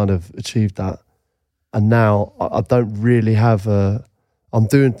to kind of achieve that. And now I don't really have I'm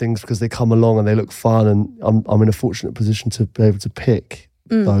doing things because they come along and they look fun, and I'm in a fortunate position to be able to pick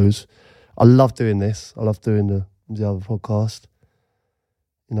those. I love doing this. I love doing the other podcast.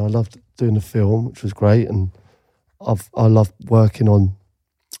 You know, I loved doing the film, which was great. And I love working on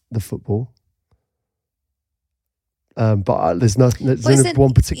the football. But there's only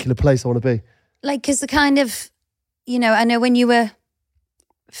one particular place I want to be. Like, because the kind of, you know, I know when you were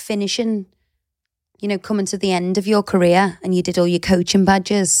finishing, you know, coming to the end of your career and you did all your coaching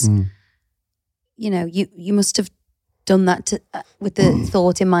badges, you know, you must have done that with the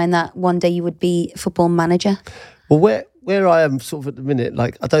thought in mind that one day you would be a football manager. Well, where I am sort of at the minute,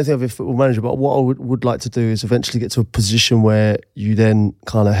 like, I don't think I'll be a football manager, but what I would like to do is eventually get to a position where you then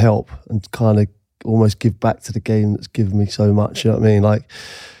kind of help and kind of almost give back to the game that's given me so much, you know what I mean? Like,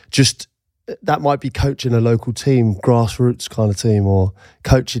 just, that might be coaching a local team, grassroots kind of team, or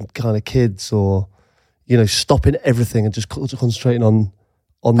coaching kind of kids, or, you know, stopping everything and just concentrating on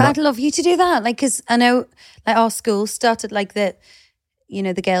But that. I'd love you to do that, like, because I know, like, our school started like the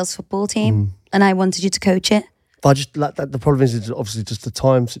girls' football team, and I wanted you to coach it. But I just like that. The problem is obviously just the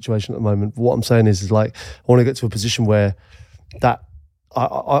time situation at the moment. What I'm saying is like, I want to get to a position where that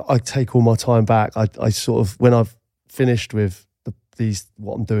I take all my time back. I sort of, when I've finished with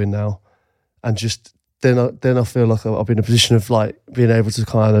what I'm doing now, and just then I feel like I'll be in a position of like being able to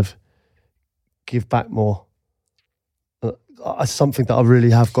kind of give back more. Something that I really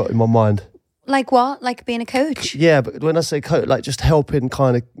have got in my mind. Like what? Like being a coach? Yeah, but when I say coach, like just helping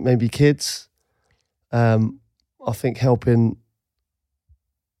kind of maybe kids. I think helping,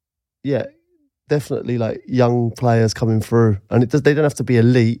 yeah, definitely like young players coming through. And they don't have to be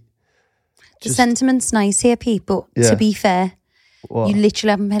elite. The sentiment's nice here, Pete, but to be fair, What? You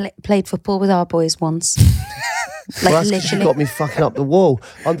literally haven't played football with our boys once. Like Well, that's 'cause you literally. got me fucking up the wall.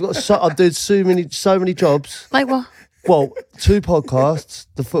 I'm doing so many jobs. Like what? Well, 2 podcasts,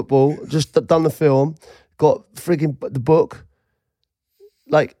 the football, just done the film, got frigging the book.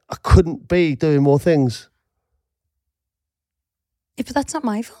 Like, I couldn't be doing more things. Yeah, but that's not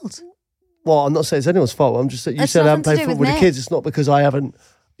my fault. Well, I'm not saying it's anyone's fault. I'm just saying you It's said I nothing haven't to played do football with with the me. kids. It's not because I haven't,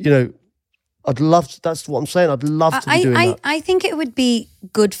 I'd love to, that's what I'm saying. I'd love to be doing that. I think it would be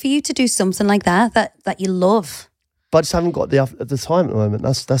good for you to do something like that you love. But I just haven't got the time at the moment.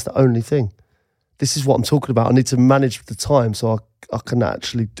 That's the only thing. This is what I'm talking about. I need to manage the time so I can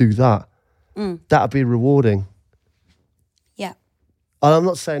actually do that. That'd be rewarding. Yeah. And I'm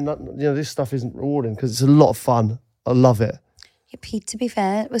not saying that, this stuff isn't rewarding because it's a lot of fun. I love it. Yeah, Pete, to be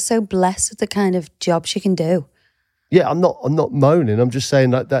fair, we're so blessed with the kind of jobs you can do. Yeah, I'm not moaning. I'm just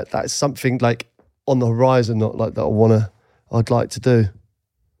saying that's something like on the horizon, not like that I'd like to do.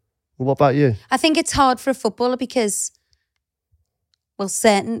 What about you? I think it's hard for a footballer because,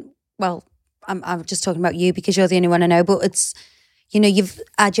 I'm just talking about you because you're the only one I know, but it's, you've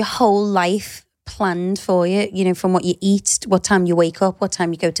had your whole life planned for you, from what you eat, what time you wake up, what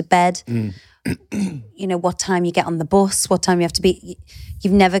time you go to bed, what time you get on the bus, what time you have to be.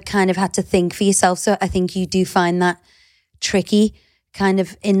 You've never kind of had to think for yourself. So I think you do find that tricky kind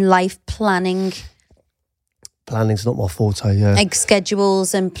of in life planning. Planning's not my forte, yeah. Like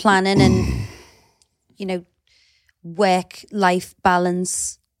schedules and planning and, work-life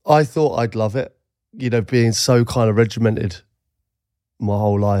balance. I thought I'd love it, being so kind of regimented my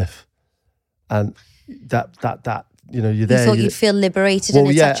whole life. And that you're You there. thought you'd feel liberated, Well,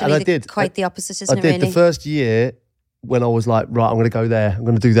 and it's yeah, actually and I did. quite the opposite, isn't I it, did really? the first year when I was like, right, I'm going to go there. I'm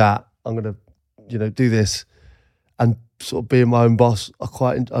going to do that. I'm going to, do this. And sort of being my own boss,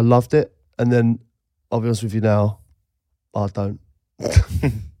 I loved it. And then, I'll be honest with you now, I don't.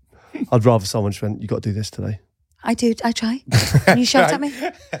 I'd rather someone just went, you got to do this today. I do. I try. And you shout at me.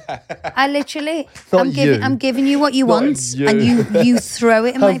 I literally, Not I'm giving you what you Not want, you. and you throw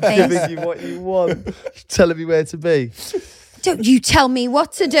it in my I'm face. giving you what you want. Telling me where to be. Don't you tell me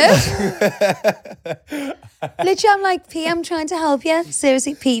what to do. Literally, I'm like, Pete, I'm trying to help you.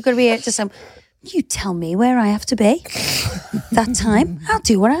 Seriously, Pete, you've got to be here to some. You tell me where I have to be. That time, I'll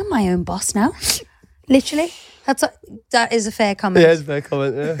do what I'm my own boss now. Literally, that is a fair comment. Yeah, it's a fair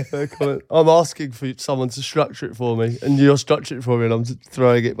comment. Yeah, fair comment. I'm asking for someone to structure it for me, and you're structuring it for me, and I'm just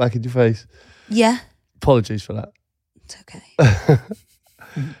throwing it back in your face. Yeah, Apologies for that. it's okay.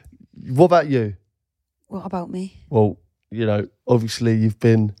 What about you? What about me? Well, obviously you've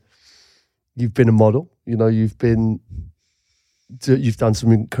been a model. You've done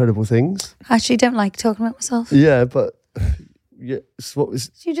some incredible things. I actually don't like talking about myself. Yeah, but yeah, so what was?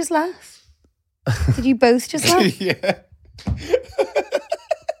 Did you just laugh? Did you both just laugh? Yeah.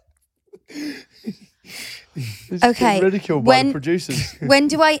 It's Okay, been ridiculed by the when- producers. When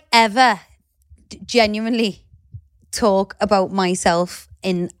do I ever genuinely talk about myself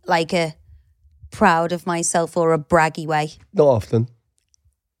in like a proud of myself or a braggy way? Not often.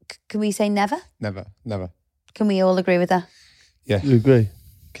 Can we say never? Never. Can we all agree with that? You agree?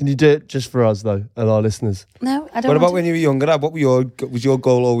 Can you do it just for us though, and our listeners? No, I don't. What about want when you were younger? What was your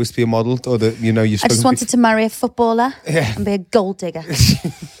goal always to be a model, or you I just wanted to marry a footballer Yeah. and be a gold digger.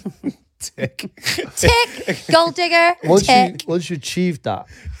 Tick. Tick, gold digger. Tick. Once you achieved that,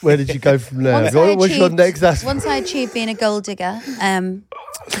 where did you go from there? Once I What's your achieved- next aspect? Once I achieved being a gold digger,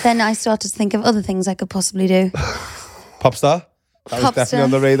 then I started to think of other things I could possibly do. Pop star. That was Pop definitely star.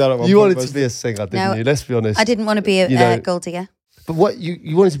 on the radar. At one You point, wanted to wasn't be it? a singer, didn't No, you? Let's be honest. I didn't want to be a gold digger. But what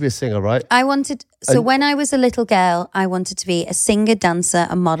you wanted to be a singer, right? I wanted, when I was a little girl, I wanted to be a singer, dancer,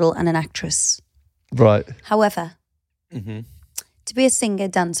 a model, and an actress. Right. However, to be a singer,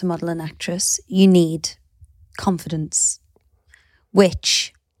 dancer, model, and actress, you need confidence,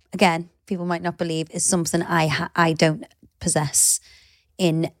 which, again, people might not believe is something I don't possess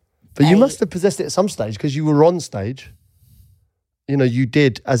But you must have possessed it at some stage because you were on stage. You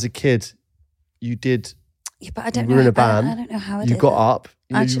did as a kid. You did. Yeah, but I don't You know. were in a band. I don't know how I You did got it. up.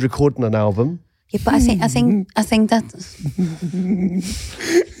 You Actually- recorded an album. Yeah, but I think that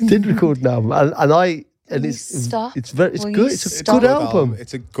Did record an album, and you it's stop? it's Will good. you It's a stop? good album.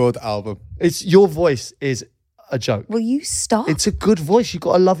 It's a good album. It's your voice is a joke. Will you stop? It's a good voice. You've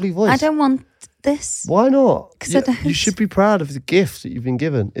got a lovely voice. I don't want this. Why not? 'Cause I don't. You should be proud of the gift that you've been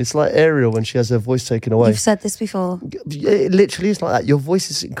given. It's like Ariel when she has her voice taken away. You've said this before. It literally is like that. Your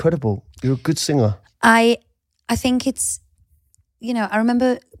voice is incredible. You're a good singer. I think it's, I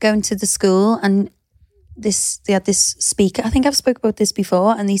remember going to the school and they had this speaker. I think I've spoke about this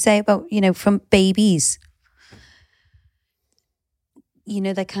before, and they say about, from babies,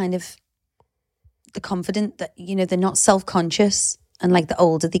 they're kind of, they're confident that, they're not self-conscious. And like the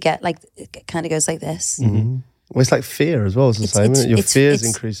older they get, like it kind of goes like this. Mm-hmm. Well, it's like fear as well. It's the same, isn't it? Your fear's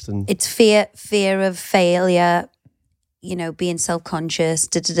increased. It's fear of failure, being self-conscious,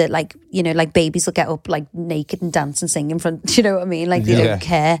 like, like babies will get up like naked and dance and sing in front, you know what I mean? Like they don't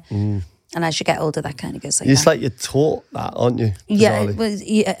care. Mm. And as you get older, that kind of goes like it's like you're taught that, aren't you? Yeah,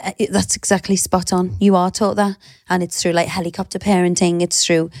 that's exactly spot on. You are taught that. And it's through like helicopter parenting. It's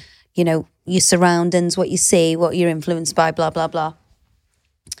through, your surroundings, what you see, what you're influenced by, blah, blah, blah.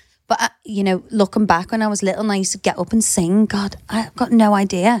 But, looking back when I was little and I used to get up and sing, God, I've got no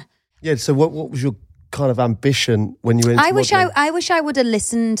idea. Yeah, so what was your kind of ambition when you went into modelling? I wish I would have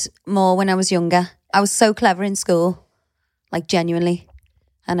listened more when I was younger. I was so clever in school, like genuinely.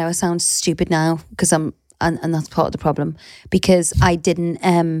 I know I sound stupid now because and that's part of the problem, because I didn't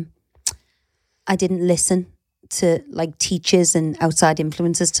listen to like teachers and outside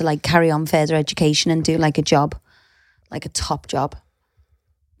influences to like carry on further education and do like a job, like a top job.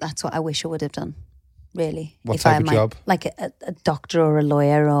 That's what I wish I would have done, really. What type of job? Like a doctor or a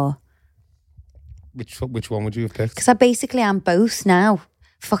lawyer or... Which one would you have picked? Because I basically am both now.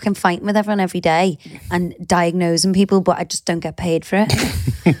 Fucking fighting with everyone every day and diagnosing people, but I just don't get paid for it.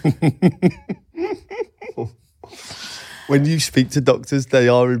 When you speak to doctors, they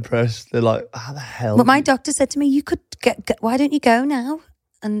are impressed. They're like, how the hell? But my doctor said to me, you could why don't you go now?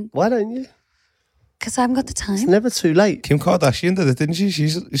 And why don't you? Because I haven't got the time. It's never too late. Kim Kardashian did it, didn't she?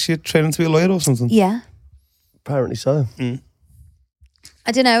 Is she training to be a lawyer or something? Yeah. Apparently so. Mm.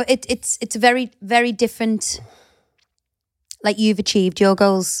 I don't know. It's a very, very different... Like, you've achieved your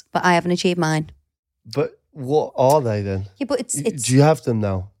goals, but I haven't achieved mine. But what are they then? Yeah, but it's... Do you have them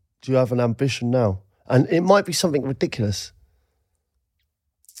now? Do you have an ambition now? And it might be something ridiculous.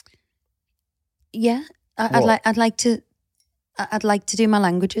 Yeah. I'd like to do my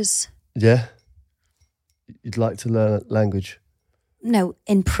languages. Yeah? You'd like to learn a language? No,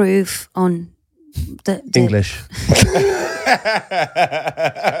 improve on the English.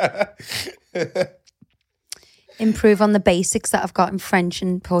 Improve on the basics that I've got in French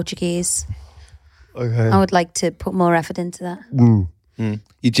and Portuguese. Okay. I would like to put more effort into that. Mm. Mm.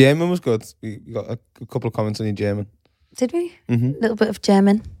 Your German was good. We got a couple of comments on your German. Did we? Mm-hmm. A little bit of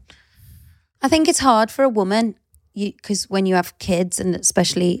German. I think it's hard for a woman, because when you have kids, and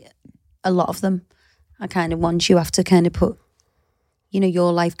especially a lot of them, once you have to kind of put,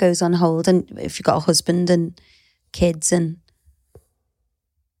 your life goes on hold, and if you've got a husband and kids, and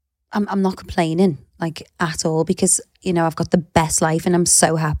I'm not complaining like at all, because I've got the best life and I'm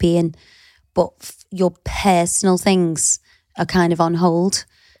so happy, but your personal things are kind of on hold,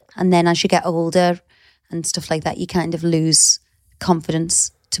 and then as you get older and stuff like that, you kind of lose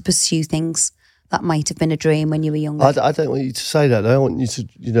confidence to pursue things that might have been a dream when you were younger. I don't want you to say that. I want you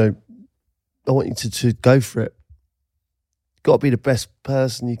to, I want you to go for it. You've got to be the best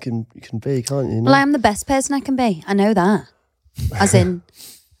person you can be, can't you? Well, I am the best person I can be. I know that. As in,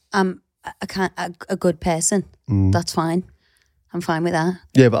 I'm a good person. Mm. That's fine. I'm fine with that.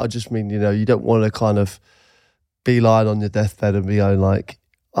 Yeah, but I just mean, you don't want to kind of be lying on your deathbed and be going like,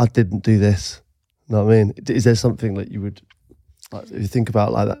 I didn't do this. You know what I mean? Is there something that you would, like, if you think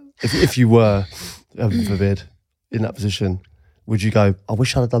about like that, if you were, heaven forbid, in that position, would you go, I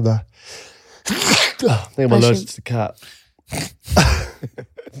wish I'd have done that? I think I'm allergic to the cat. I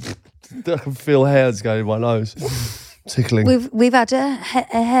can feel hairs going in my nose. Tickling. We've had a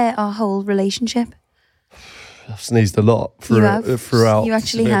hair our whole relationship. I've sneezed a lot throughout. You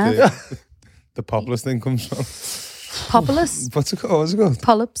actually have. The populus thing comes from. Populus? What's it called?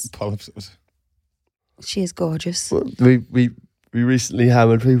 Polyps. Polyps. She is gorgeous. Well, we recently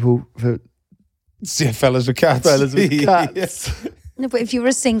hammered people for fellas with cats. Fellas with cats. No, but if you were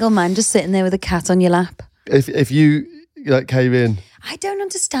a single man just sitting there with a cat on your lap. If you came in. I don't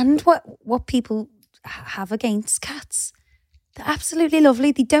understand what people have against cats. They're absolutely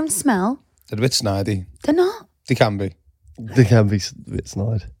lovely. They don't smell. They're a bit snidey. They're not. They can be. They can be a bit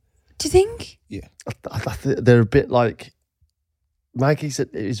snide. Do you think? Yeah. I they're a bit like... Maggie said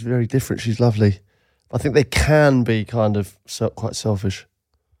it is very different. She's lovely. I think they can be kind of quite selfish.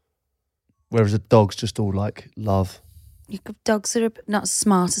 Whereas a dog's just all like love. Dogs are not as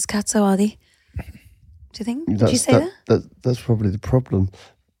smart as cats, are they? Do you think? Would you say that? That's probably the problem.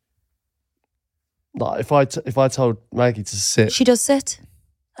 Like if I told Maggie to sit, she does sit.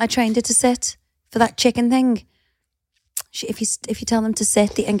 I trained her to sit for that chicken thing. If you tell them to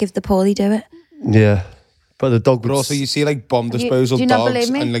sit and give the paw, they do it. Yeah, but the dog. But also, you see like bomb disposal dogs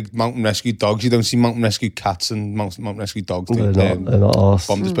and like mountain rescue dogs. You don't see mountain rescue cats and mountain rescue dogs. They're not arse.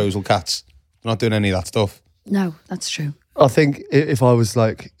 Bomb disposal cats. They're not doing any of that stuff. No, that's true. I think if I was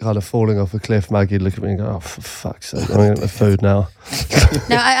like kind of falling off a cliff, Maggie'd look at me and go, "Oh, for fuck's sake, I'm going to get the food now."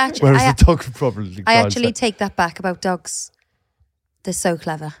 No, I actually, Whereas the dog would probably. I actually take that back about dogs. They're so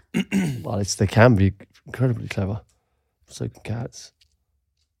clever. Well, they can be incredibly clever. So can cats.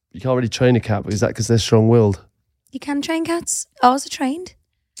 You can't really train a cat, but is that because they're strong-willed? You can train cats. Ours are trained.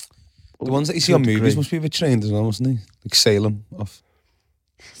 The ones that you see on movies must be a bit trained as well, mustn't they? Like Salem off.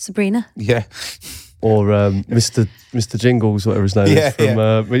 Sabrina. Yeah. Or Mr. Jingles, whatever his name is,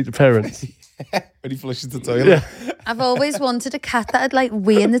 from Meet the Parents. When he flushes the toilet. Yeah. I've always wanted a cat that'd like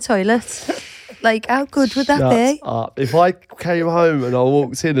wee in the toilet. Like, how good would that Shut be? up. If I came home and I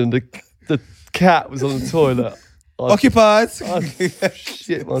walked in and the cat was on the toilet, Occupied. I'd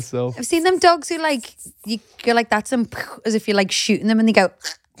shit myself. I've seen them dogs who like, you go like that, as if you're like shooting them and they go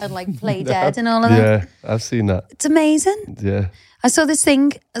and like play dead and all of that. Yeah, I've seen that. It's amazing. Yeah. I saw this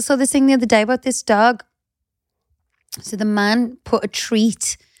thing the other day about this dog. So the man put a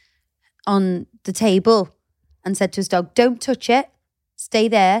treat on the table and said to his dog, "Don't touch it. Stay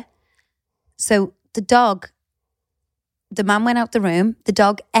there." So the man went out the room, the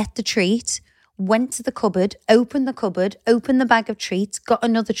dog ate the treat, went to the cupboard, opened the bag of treats, got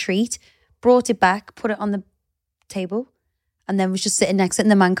another treat, brought it back, put it on the table, and then was just sitting next to it.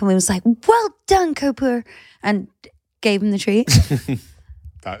 And the man came in and was like, "Well done, Cooper," and gave him the treat.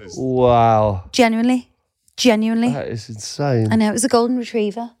 That is. Wow. Genuinely. That is insane. I know, it was a golden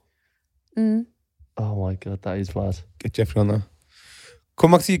retriever. Oh my God, that is mad. Get Jeffrey on that.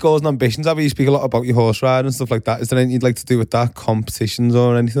 Come back to your goals and ambitions, Abby. You speak a lot about your horse riding and stuff like that. Is there anything you'd like to do with that? Competitions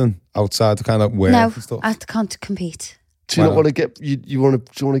or anything outside the kind of work No, and stuff? I can't compete. Do you not want to get, do you want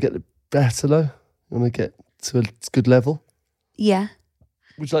to get better though? You want to get to a good level? Yeah.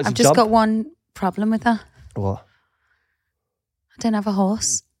 Would you like I've to just jump? got one problem with that. What? I don't have a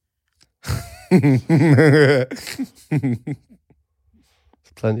horse.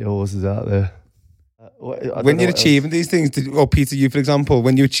 Plenty of horses out there. When you're achieving these things, Peter, you for example,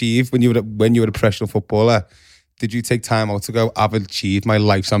 when you were a professional footballer, did you take time out to go, "I've achieved my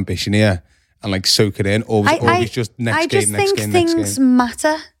life's ambition here," and like soak it in, or was it always just next game, next game, next game? Things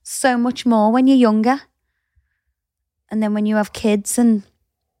matter so much more when you're younger, and then when you have kids, and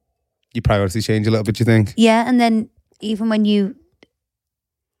Your priorities change a little bit, do you think? yeah, and then even when you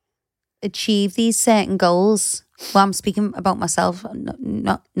achieve these certain goals. Well, I'm speaking about myself,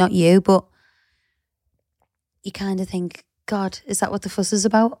 not you, but you kind of think, God, is that what the fuss is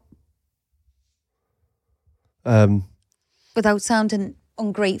about? Without sounding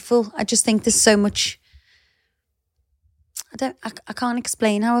ungrateful, I just think there's so much. I can't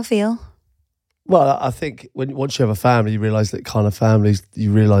explain how I feel. Well, I think once you have a family, you realise that kind of family's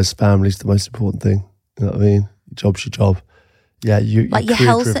the most important thing. You know what I mean? Your job's your job. Yeah, you're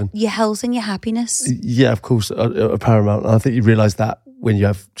your health and your happiness. Yeah, of course, are paramount. And I think you realise that when you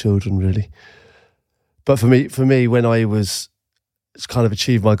have children, really. But for me, when I was kind of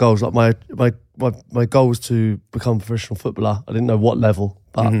achieved my goals, like my goal was to become a professional footballer. I didn't know what level,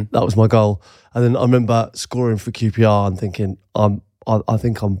 but that was my goal. And then I remember scoring for QPR and thinking, I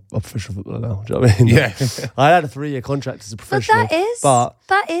think I'm a professional footballer now. Do you know what I mean? Yeah. I had a 3-year contract as a professional. But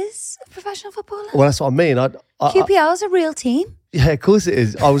that is a professional footballer. Well, that's what I mean. QPR is a real team. Yeah, of course it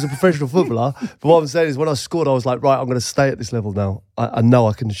is. I was a professional footballer. But what I'm saying is when I scored, I was like, right, I'm going to stay at this level now. I know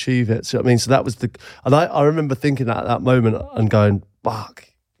I can achieve it. So I mean, so that was and I remember thinking that at that moment and going, fuck,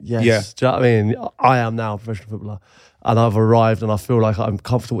 yes. Yeah. Do you know what I mean? I am now a professional footballer and I've arrived and I feel like I'm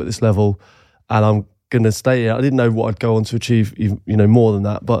comfortable at this level and I'm going to stay here. I didn't know what I'd go on to achieve, more than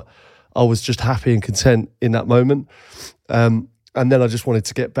that, but I was just happy and content in that moment. And then I just wanted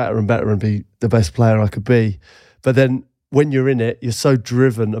to get better and better and be the best player I could be. But then when you're in it, you're so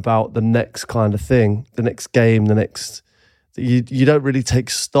driven about the next kind of thing, the next game, you don't really take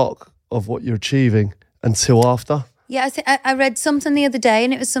stock of what you're achieving until after. Yeah, I read something the other day,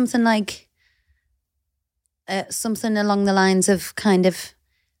 and it was something like something along the lines of kind of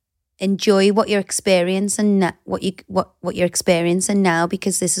enjoy what you're experiencing what you're experiencing now,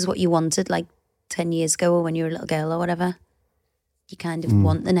 because this is what you wanted like 10 years ago or when you were a little girl or whatever. You kind of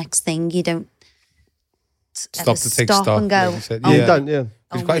want the next thing. You don't Stop to take stock and go, Yeah. You don't, yeah.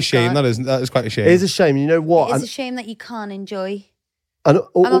 It's quite a shame, that isn't. That is quite a shame. It is a shame. You know what? It's a shame that you can't enjoy. I'm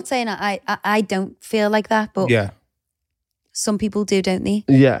not saying I don't feel like that, but Yeah. some people do, don't they?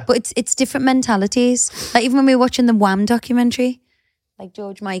 Yeah. But it's different mentalities. Like even when we were watching the Wham documentary, like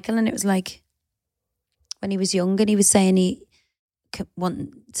George Michael, and it was like when he was young and he was saying he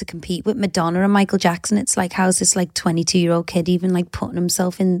wanted to compete with Madonna and Michael Jackson. It's like, how's this like 22-year-old kid even like putting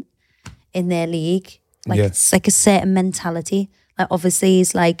himself in their league? Like It's like a certain mentality. Like obviously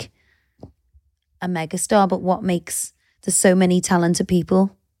he's like a megastar, but what makes there's so many talented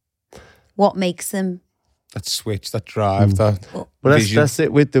people. What makes them? That switch, that drive, that Well, vision. that's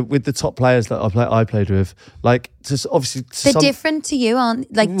it with the top players that I played with. Like, just obviously, They're different to you,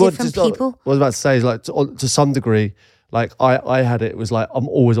 aren't like different people? What I was about to say is like to some degree, like I had it. It was like I'm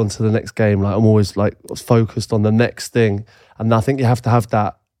always on to the next game. Like I'm always like focused on the next thing, and I think you have to have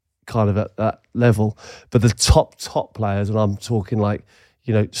that kind of at that level. But the top players, and I'm talking like,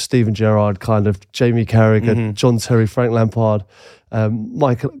 you know, Steven Gerrard, kind of Jamie Carragher, John Terry, Frank Lampard,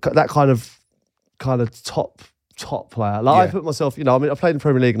 Michael, that kind of top player. Like I put myself, you know, I mean, I played in the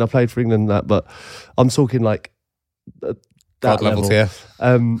Premier League and I played for England and that, but I'm talking like that God level tier.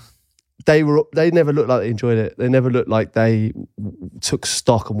 They never looked like they enjoyed it. They never looked like they took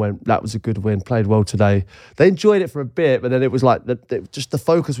stock and went, that was a good win, played well today. They enjoyed it for a bit, but then it was like just the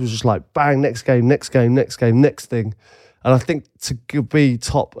focus was just like bang, next game, next thing. And I think to be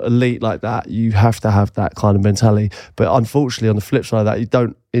top elite like that, you have to have that kind of mentality. But unfortunately, on the flip side of that, you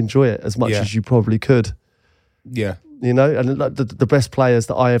don't enjoy it as much as you probably could. Yeah. You know, and like the best players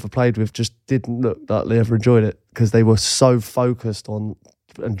that I ever played with just didn't look like they ever enjoyed it because they were so focused on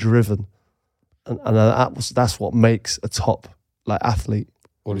and driven. And that's what makes a top like athlete.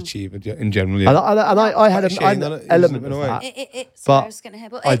 Or achiever in general. Yeah. And I had an element of that.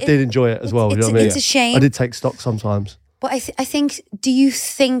 But I did enjoy it as well. You know what I mean? It's a shame. I did take stock sometimes. But I think, do you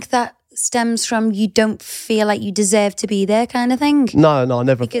think that stems from you don't feel like you deserve to be there kind of thing? No, I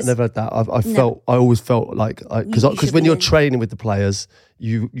never had that. I always felt like, because when you're training with the players,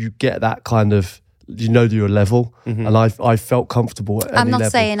 you get that kind of, you know, your level, and I felt comfortable at I'm not level.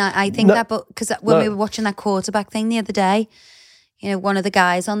 saying I think that, but because when we were watching that quarterback thing the other day, you know, one of the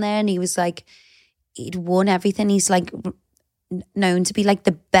guys on there, and he was like, he'd won everything. He's like known to be like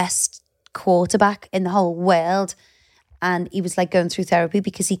the best quarterback in the whole world. And he was like going through therapy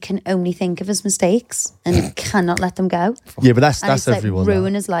because he can only think of his mistakes and he cannot let them go. Yeah, but that's it's everyone. Like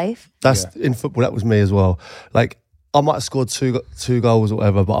ruin his life. That's in football. That was me as well. Like I might have scored two goals or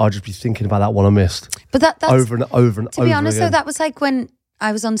whatever, but I'll just be thinking about that one I missed. But that's over and over and over. To be honest, again. though, that was like when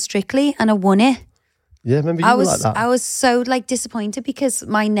I was on Strictly and I won it. Yeah, remember you were like that. I was so like disappointed because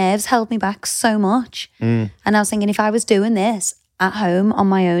my nerves held me back so much, and I was thinking if I was doing this at home on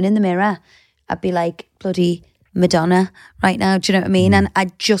my own in the mirror, I'd be like bloody Madonna right now. Do you know what I mean? And I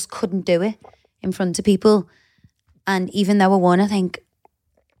just couldn't do it in front of people. And even though I won, I think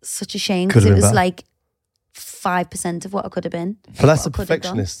such a shame because it was better. Like 5% of what I could have been. But that's a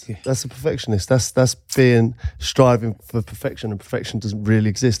perfectionist. That's a perfectionist. That's being striving for perfection, and perfection doesn't really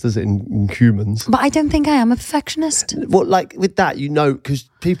exist, does it, in humans? But I don't think I am a perfectionist. Well, like with that, you know, because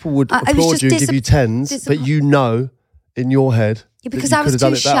people would applaud you and give you tens, but you know in your head. Yeah, because I was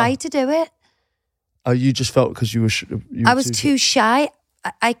too shy to do it. Oh, you just felt because you were. I was too shy.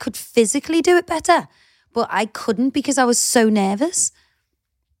 I could physically do it better, but I couldn't because I was so nervous.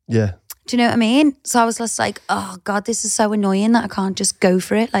 Yeah. Do you know what I mean? So I was just like, oh God, this is so annoying that I can't just go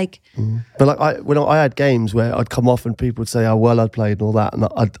for it. Like, but like when I had games where I'd come off and people would say how well I'd played and all that, and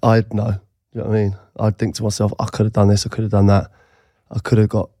I'd know. You know what I mean? I'd think to myself, I could have done this, I could have done that, I could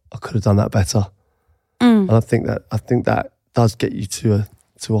have done that better. And I think that does get you to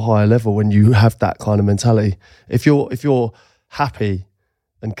a higher level when you have that kind of mentality. If you're happy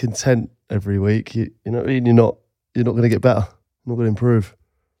and content every week, you know what I mean. You're not going to get better. You're not going to improve.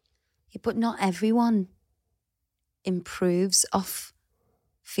 Yeah, but not everyone improves off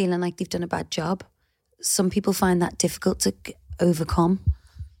feeling like they've done a bad job. Some people find that difficult to overcome.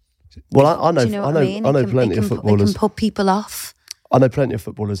 Well, I know. Do you know what I know plenty of footballers. It can put people off. I know plenty of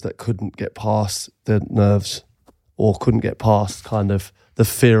footballers that couldn't get past their nerves or couldn't get past kind of the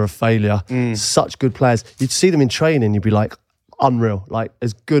fear of failure. Such good players. You'd see them in training, you'd be like, unreal, like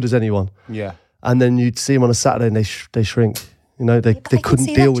as good as anyone. Yeah. And then you'd see them on a Saturday and they shrink. You know, they couldn't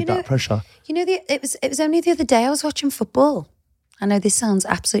deal with that pressure. You know, it was only the other day I was watching football. I know this sounds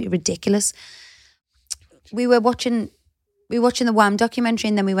absolutely ridiculous. We were watching the Wham documentary,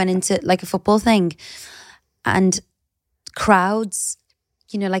 and then we went into like a football thing, and crowds,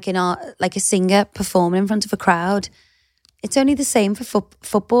 you know, like like a singer performing in front of a crowd. It's only the same for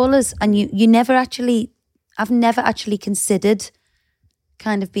footballers, and I've never actually considered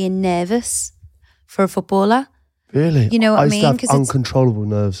kind of being nervous for a footballer. Really? You know what I mean? I used to have uncontrollable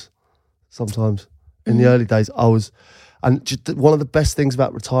nerves sometimes. In the early days, and just one of the best things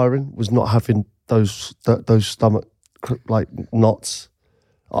about retiring was not having those stomach like knots.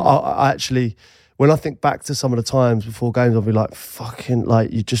 I actually, when I think back to some of the times before games, I'll be like, fucking,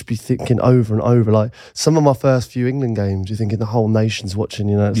 like, you'd just be thinking over and over. Like, some of my first few England games, you're thinking the whole nation's watching,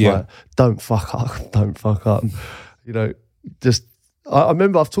 you know, it's like, don't fuck up. You know, just, I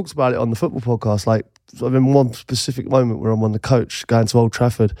remember I've talked about it on the football podcast, like, I remember one specific moment where I'm on the coach going to Old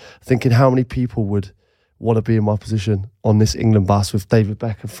Trafford, thinking how many people would want to be in my position on this England bus with David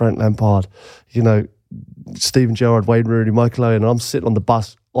Beckham, Frank Lampard, you know, Steven Gerrard, Wayne Rooney, Michael Owen, and I'm sitting on the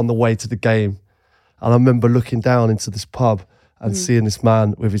bus on the way to the game. And I remember looking down into this pub and seeing this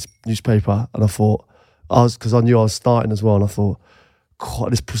man with his newspaper, and I thought, because I knew I was starting as well, and I thought, God,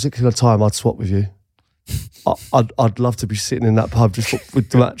 at this particular time I'd swap with you. I'd love to be sitting in that pub just with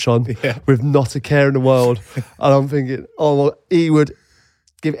the match on, with not a care in the world. And I'm thinking, well, he would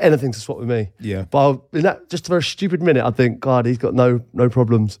give anything to swap with me. Yeah. But in that just a very stupid minute, I think, God, he's got no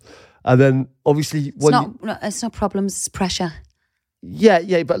problems. And then obviously it's not problems, it's pressure.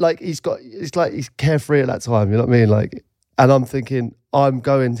 Yeah, but like he's carefree at that time, you know what I mean? Like, and I'm thinking, I'm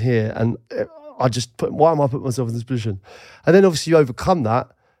going here, and why am I putting myself in this position? And then obviously you overcome that,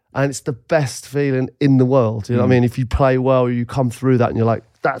 and it's the best feeling in the world. You know what I mean? If you play well, you come through that, and you're like,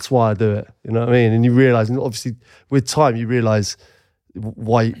 that's why I do it. You know what I mean? And you realise, and obviously with time, you realise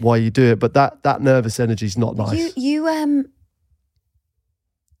why you do it. But that nervous energy is not nice. You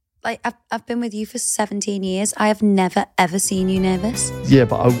like I've been with you for 17 years. I have never ever seen you nervous. Yeah,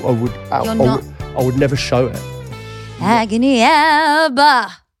 but I would never show it. Agony Alba.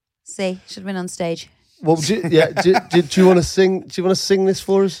 See, should have been on stage. Well, do you want to sing? Do you want to sing this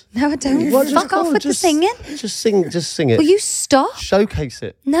for us? No, I don't. Well, Fuck off with the singing. Just sing it. Will you stop? Showcase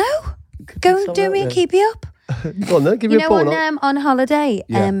it. No. Go and do me and keep you up. Go on then, give me a ball. On holiday,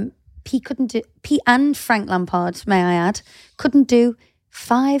 Pete and Frank Lampard, may I add, couldn't do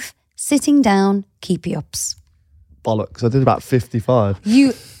 5 sitting down keepy ups. Bollocks. I did about 55.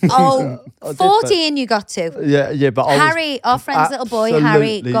 14 you got to. Yeah, but Harry, our friend's little boy,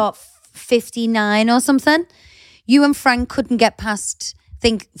 Harry, got 59 or something. You and Frank couldn't get past, I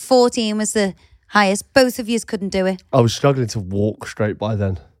think 14 was the highest. Both of yous couldn't do it. I was struggling to walk straight by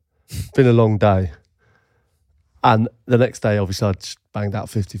then. It's been a long day. And the next day, obviously, I just banged out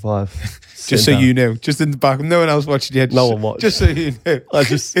 55. Just so you know, just in the back, no one else watching you. No one watched. Just so you know.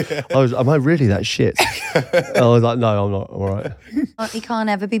 Am I really that shit? I was like, no, I'm not. I'm all right. You can't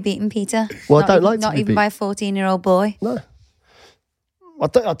ever be beaten, Peter. Well, I don't like to not be even by a 14-year-old boy. No. I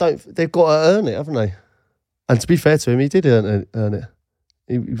don't. They've got to earn it, haven't they? And to be fair to him, he did earn it.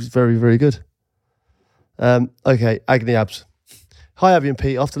 He was very, very good. Okay, Agony Abs. Hi, Abby and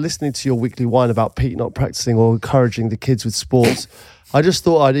Pete. After listening to your weekly whine about Pete not practicing or encouraging the kids with sports, I just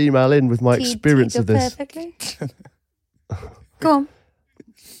thought I'd email in with my experience of this. Perfectly. Go on.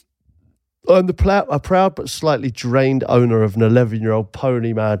 I'm a proud but slightly drained owner of an 11-year-old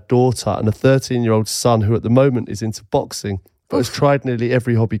pony-mad daughter and a 13-year-old son who at the moment is into boxing, but has tried nearly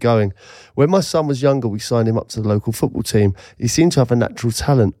every hobby going. When my son was younger, we signed him up to the local football team. He seemed to have a natural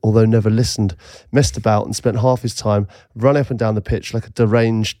talent, although never listened, messed about and spent half his time running up and down the pitch like a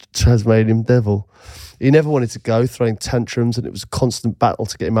deranged Tasmanian devil. He never wanted to go, throwing tantrums, and it was a constant battle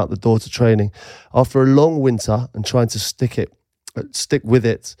to get him out the door to training. After a long winter and trying to stick with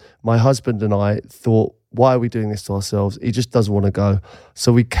it, my husband and I thought, why are we doing this to ourselves? He just doesn't want to go.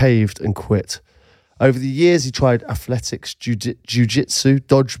 So we caved and quit. Over the years, he tried athletics, jiu-jitsu,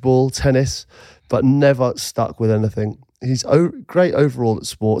 dodgeball, tennis, but never stuck with anything. He's great overall at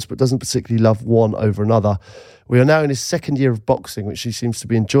sports, but doesn't particularly love one over another. We are now in his second year of boxing, which he seems to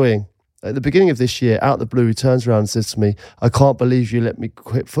be enjoying. At the beginning of this year, out of the blue, he turns around and says to me, I can't believe you let me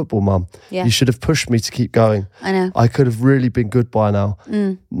quit football, Mum. Yeah. You should have pushed me to keep going. I know. I could have really been good by now.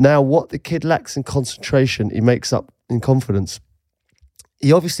 Now, what the kid lacks in concentration, he makes up in confidence.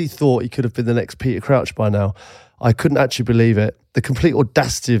 He obviously thought he could have been the next Peter Crouch by now. I couldn't actually believe it. The complete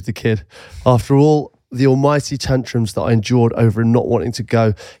audacity of the kid. After all the almighty tantrums that I endured over him not wanting to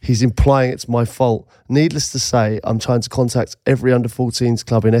go, he's implying it's my fault. Needless to say, I'm trying to contact every under-14s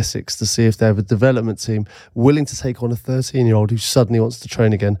club in Essex to see if they have a development team willing to take on a 13-year-old who suddenly wants to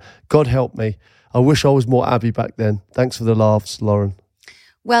train again. God help me. I wish I was more Abby back then. Thanks for the laughs, Lauren.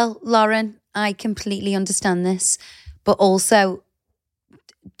 Well, Lauren, I completely understand this, but also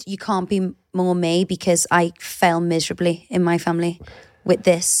you can't be more me because I fail miserably in my family with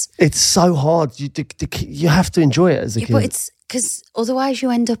this. It's so hard. You have to enjoy it as a kid. But it's because otherwise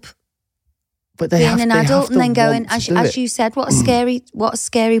you end up being an adult and then going, as you said, what a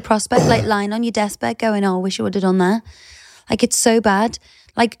scary prospect, like lying on your deathbed going, oh, I wish I would have done that. Like, it's so bad.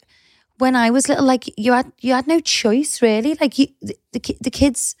 Like, when I was little, like, you had no choice, really. Like, the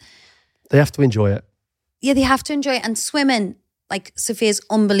kids... They have to enjoy it. Yeah, they have to enjoy it. And swimming... Like, Sophia's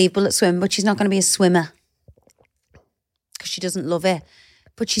unbelievable at swimming, but she's not going to be a swimmer because she doesn't love it.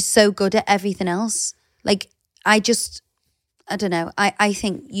 But she's so good at everything else. Like, I don't know. I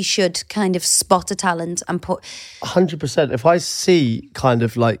think you should kind of spot a talent and put... 100%. If I see kind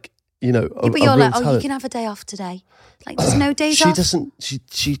of like you know, Yeah, but you're like, oh, you can have a day off today. Like, there's no days off.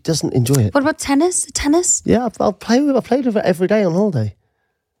 She doesn't enjoy it. What about tennis? Tennis? Yeah, I played with her every day on holiday.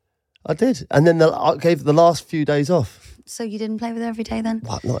 I did, and then I gave the last few days off. So you didn't play with her every day then?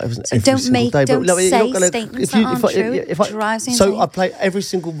 What? Not every, So every don't single make, day. don't But, say statements that aren't true. Drives me so insane. I play every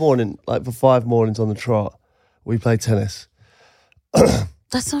single morning, like for 5 mornings on the trot. We play tennis.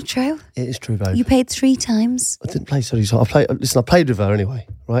 That's not true. It is true, babe. You paid 3 times. I didn't play so I played with her anyway,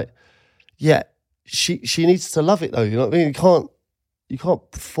 right? Yeah, she needs to love it though. You know what I mean? You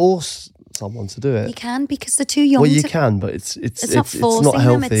can't force someone to do it. You can, because they're too young. Well, you can, but it's not forcing not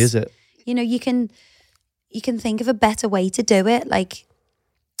healthy, them, is it? You know, you can think of a better way to do it. Like,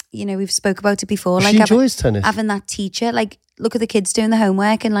 you know, we've spoke about it before. Like, she enjoys tennis. Having that teacher, like, look at the kids doing the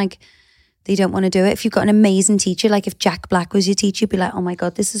homework and like they don't want to do it. If you've got an amazing teacher, like if Jack Black was your teacher, you'd be like, oh my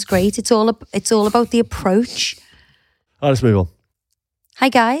God, this is great. It's all about the approach. All right, let's move on. Hi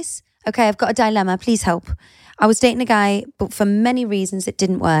guys. Okay, I've got a dilemma. Please help. I was dating a guy, but for many reasons it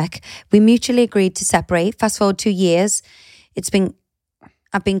didn't work. We mutually agreed to separate. Fast forward 2 years.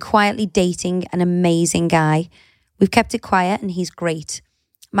 I've been quietly dating an amazing guy. We've kept it quiet and he's great.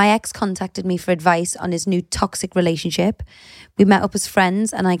 My ex contacted me for advice on his new toxic relationship. We met up as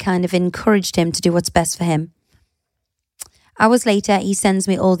friends and I kind of encouraged him to do what's best for him. Hours later, he sends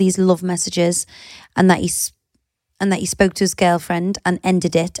me all these love messages and that he spoke to his girlfriend and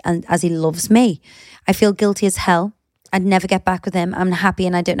ended it, and as he loves me. I feel guilty as hell. I'd never get back with him. I'm happy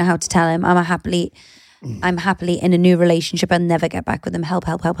and I don't know how to tell him. I'm happily in a new relationship and never get back with him. Help.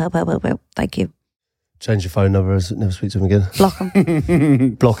 Thank you. Change your phone number, never speak to him again. Block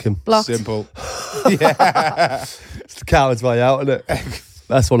him. Block him. Blocked. Simple. It's the coward's way out, isn't it?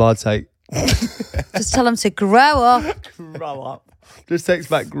 That's what I'd take. Just tell him to grow up. Grow up. Just text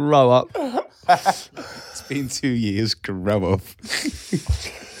back, grow up. It's been 2 years. Grow up.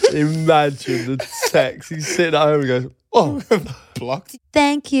 Imagine the text. He's sitting at home and goes, oh. Blocked.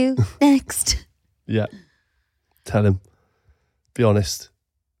 Thank you. Next. Yeah. Tell him. Be honest.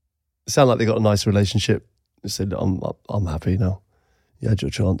 Sound like they got a nice relationship. They said, I'm happy now. You had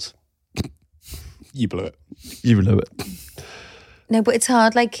your chance. You blew it. You blew it. No, but it's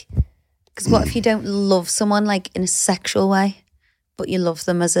hard, like, because what if you don't love someone, like, in a sexual way, but you love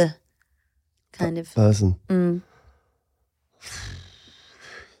them as a kind of person?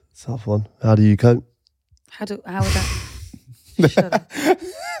 It's a tough one. How do you cope? How would that? Shut up.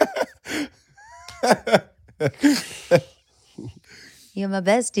 You're my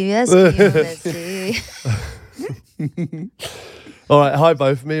bestie, yes. You're my bestie. All right, hi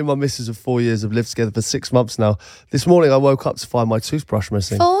both. Me and my missus of 4 years have lived together for 6 months now. This morning I woke up to find my toothbrush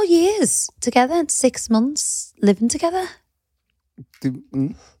missing. 4 years together, 6 months living together.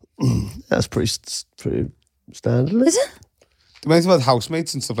 That's pretty standard. Is it? The most about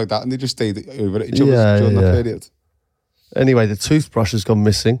housemates and stuff like that, and they just stayed over at each other during that period. Anyway, the toothbrush has gone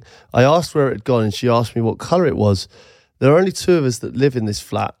missing. I asked where it had gone and she asked me what colour it was. There are only 2 of us that live in this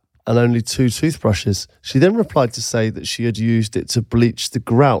flat and only 2 toothbrushes. She then replied to say that she had used it to bleach the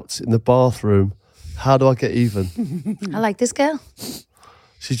grout in the bathroom. How do I get even? I like this girl.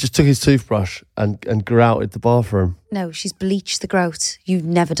 She just took his toothbrush and grouted the bathroom. No, she's bleached the grout. You've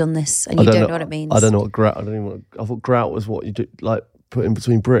never done this and you don't know what it means. I don't know what grout, I thought grout was what you do, like put in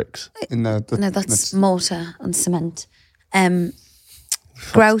between bricks. No, that's mortar and cement.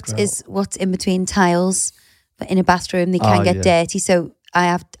 Grout is what's in between tiles, but in a bathroom they can get dirty. So I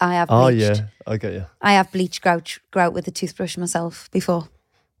have bleached. Oh yeah, I get you. I have bleached grout with a toothbrush myself before.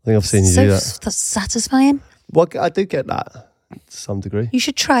 I think I've seen you do that. That's satisfying. Well, I do get that to some degree. You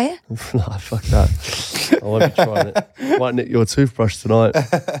should try it. No, fuck that. I won't be trying it. Might nick your toothbrush tonight.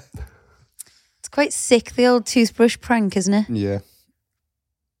 It's quite sick, the old toothbrush prank, isn't it? Yeah.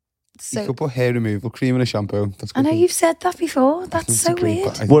 So, you could put hair removal cream in a shampoo. That's I know good. you've said that before. That's so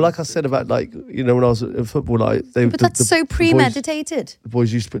weird. Well, like I said about, like, you know, when I was at football, like But that's so premeditated. The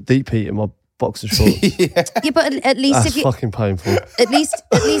boys used to put deep heat in my boxer shorts. Yeah, but at least that's if you fucking painful. At least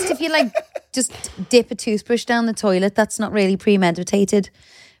if you like just dip a toothbrush down the toilet, that's not really premeditated.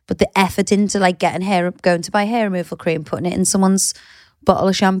 But the effort into like going to buy hair removal cream, putting it in someone's bottle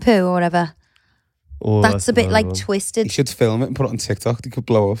of shampoo or whatever. Oh, that's a bit like twisted. You should film it and put it on TikTok. They could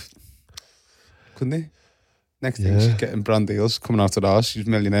blow off. Couldn't they? Next thing, she's getting brand deals coming out of ours. She's a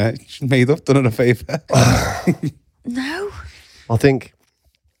millionaire. She's made up, done her a favour. No. I think,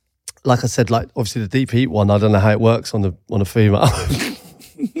 like I said, like obviously the deep heat one, I don't know how it works on a female.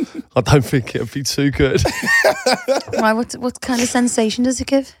 I don't think it'd be too good. Why? What kind of sensation does it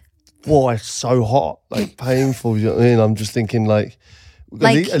give? Boy, it's so hot, like painful. You know what I mean? I'm just thinking like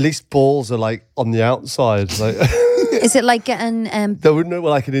at least balls are like on the outside. Like Is it like getting... They wouldn't know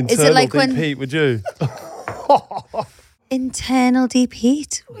like an internal like deep when- heat, would you? internal deep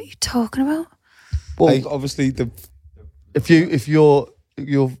heat? What are you talking about? Well, Like, obviously, if your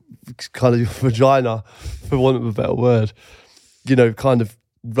kind of your vagina, for want of a better word, kind of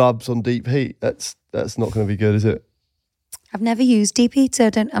rubs on deep heat, that's not going to be good, is it? I've never used deep heat, so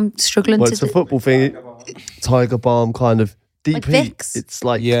I'm struggling Well, to... it's a football thing. Tiger Balm kind of deep Like heat. Vicks? It's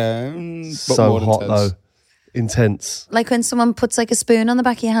like but so more hot intense. though, intense. Like when someone puts like a spoon on the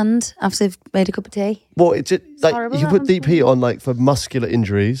back of your hand after they've made a cup of tea. Well, it's like horrible, you that put one. deep heat on like for muscular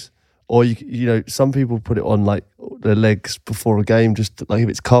injuries, or some people put it on like their legs before a game, just like if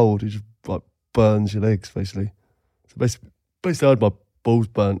it's cold, it just like burns your legs basically. So basically, I had my balls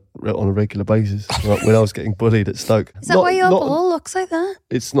burnt on a regular basis like when I was getting bullied at Stoke. Is that why your ball looks like that?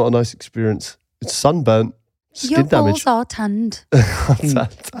 It's not a nice experience. It's sunburnt, skin Your damage. balls are tanned.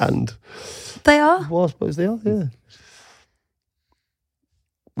 Tanned. They are. Well, I suppose they are, yeah.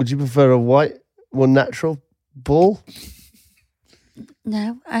 Would you prefer a white, more natural ball?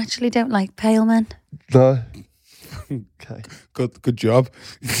 No, I actually don't like pale men. No. Okay. Good job.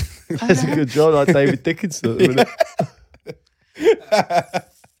 That's a good job, like David Dickinson at the minute.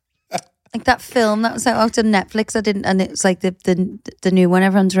 Like that film that was out on Netflix. And it was like the new one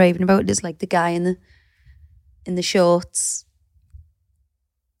everyone's raving about. It's like the guy in the shorts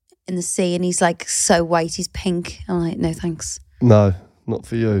in the sea, and he's like so white, he's pink. I'm like, no thanks. No, not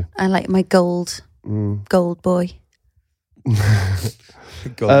for you. I like my gold boy.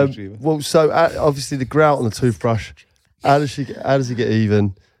 Golden retriever. Well, so obviously the grout on the toothbrush. How does he get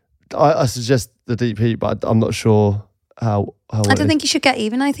even? I suggest the deep heat, but I'm not sure how. I don't think he should get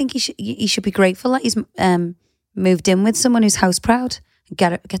even. I think he should be grateful that he's moved in with someone who's house proud.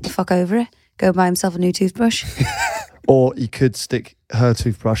 Get the fuck over it. Go buy himself a new toothbrush. Or he could stick her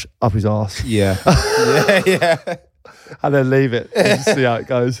toothbrush up his arse Yeah. yeah. and then leave it and see how it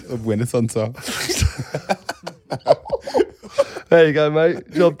goes. Win it on top. There you go,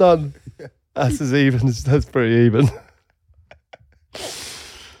 mate. Job done. That's as even. That's pretty even.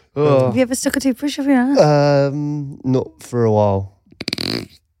 Have you ever stuck a toothbrush up your ass? Not for a while.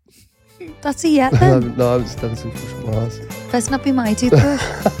 That's a yet then. No, I haven't stuck a toothbrush up my arse. Best not be my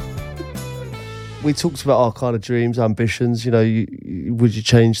toothbrush. We talked about our kind of dreams, ambitions. Would you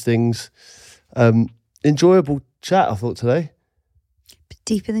change things? Enjoyable chat, I thought, today. Bit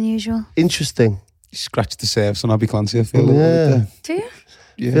deeper than usual. Interesting. Scratch the surface on Abby Clancy, I feel. Yeah. Do you?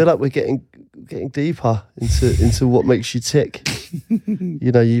 I feel like we're getting deeper into what makes you tick.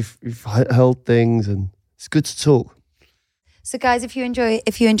 You've held things, and it's good to talk. So, guys, if you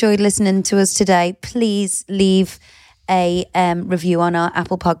enjoyed listening to us today, please leave a review on our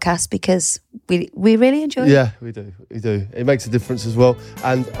Apple podcast, because we really enjoy it. Yeah, we do. It makes a difference as well.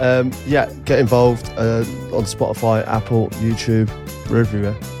 And get involved on Spotify, Apple, YouTube. We're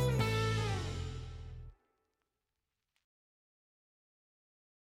everywhere.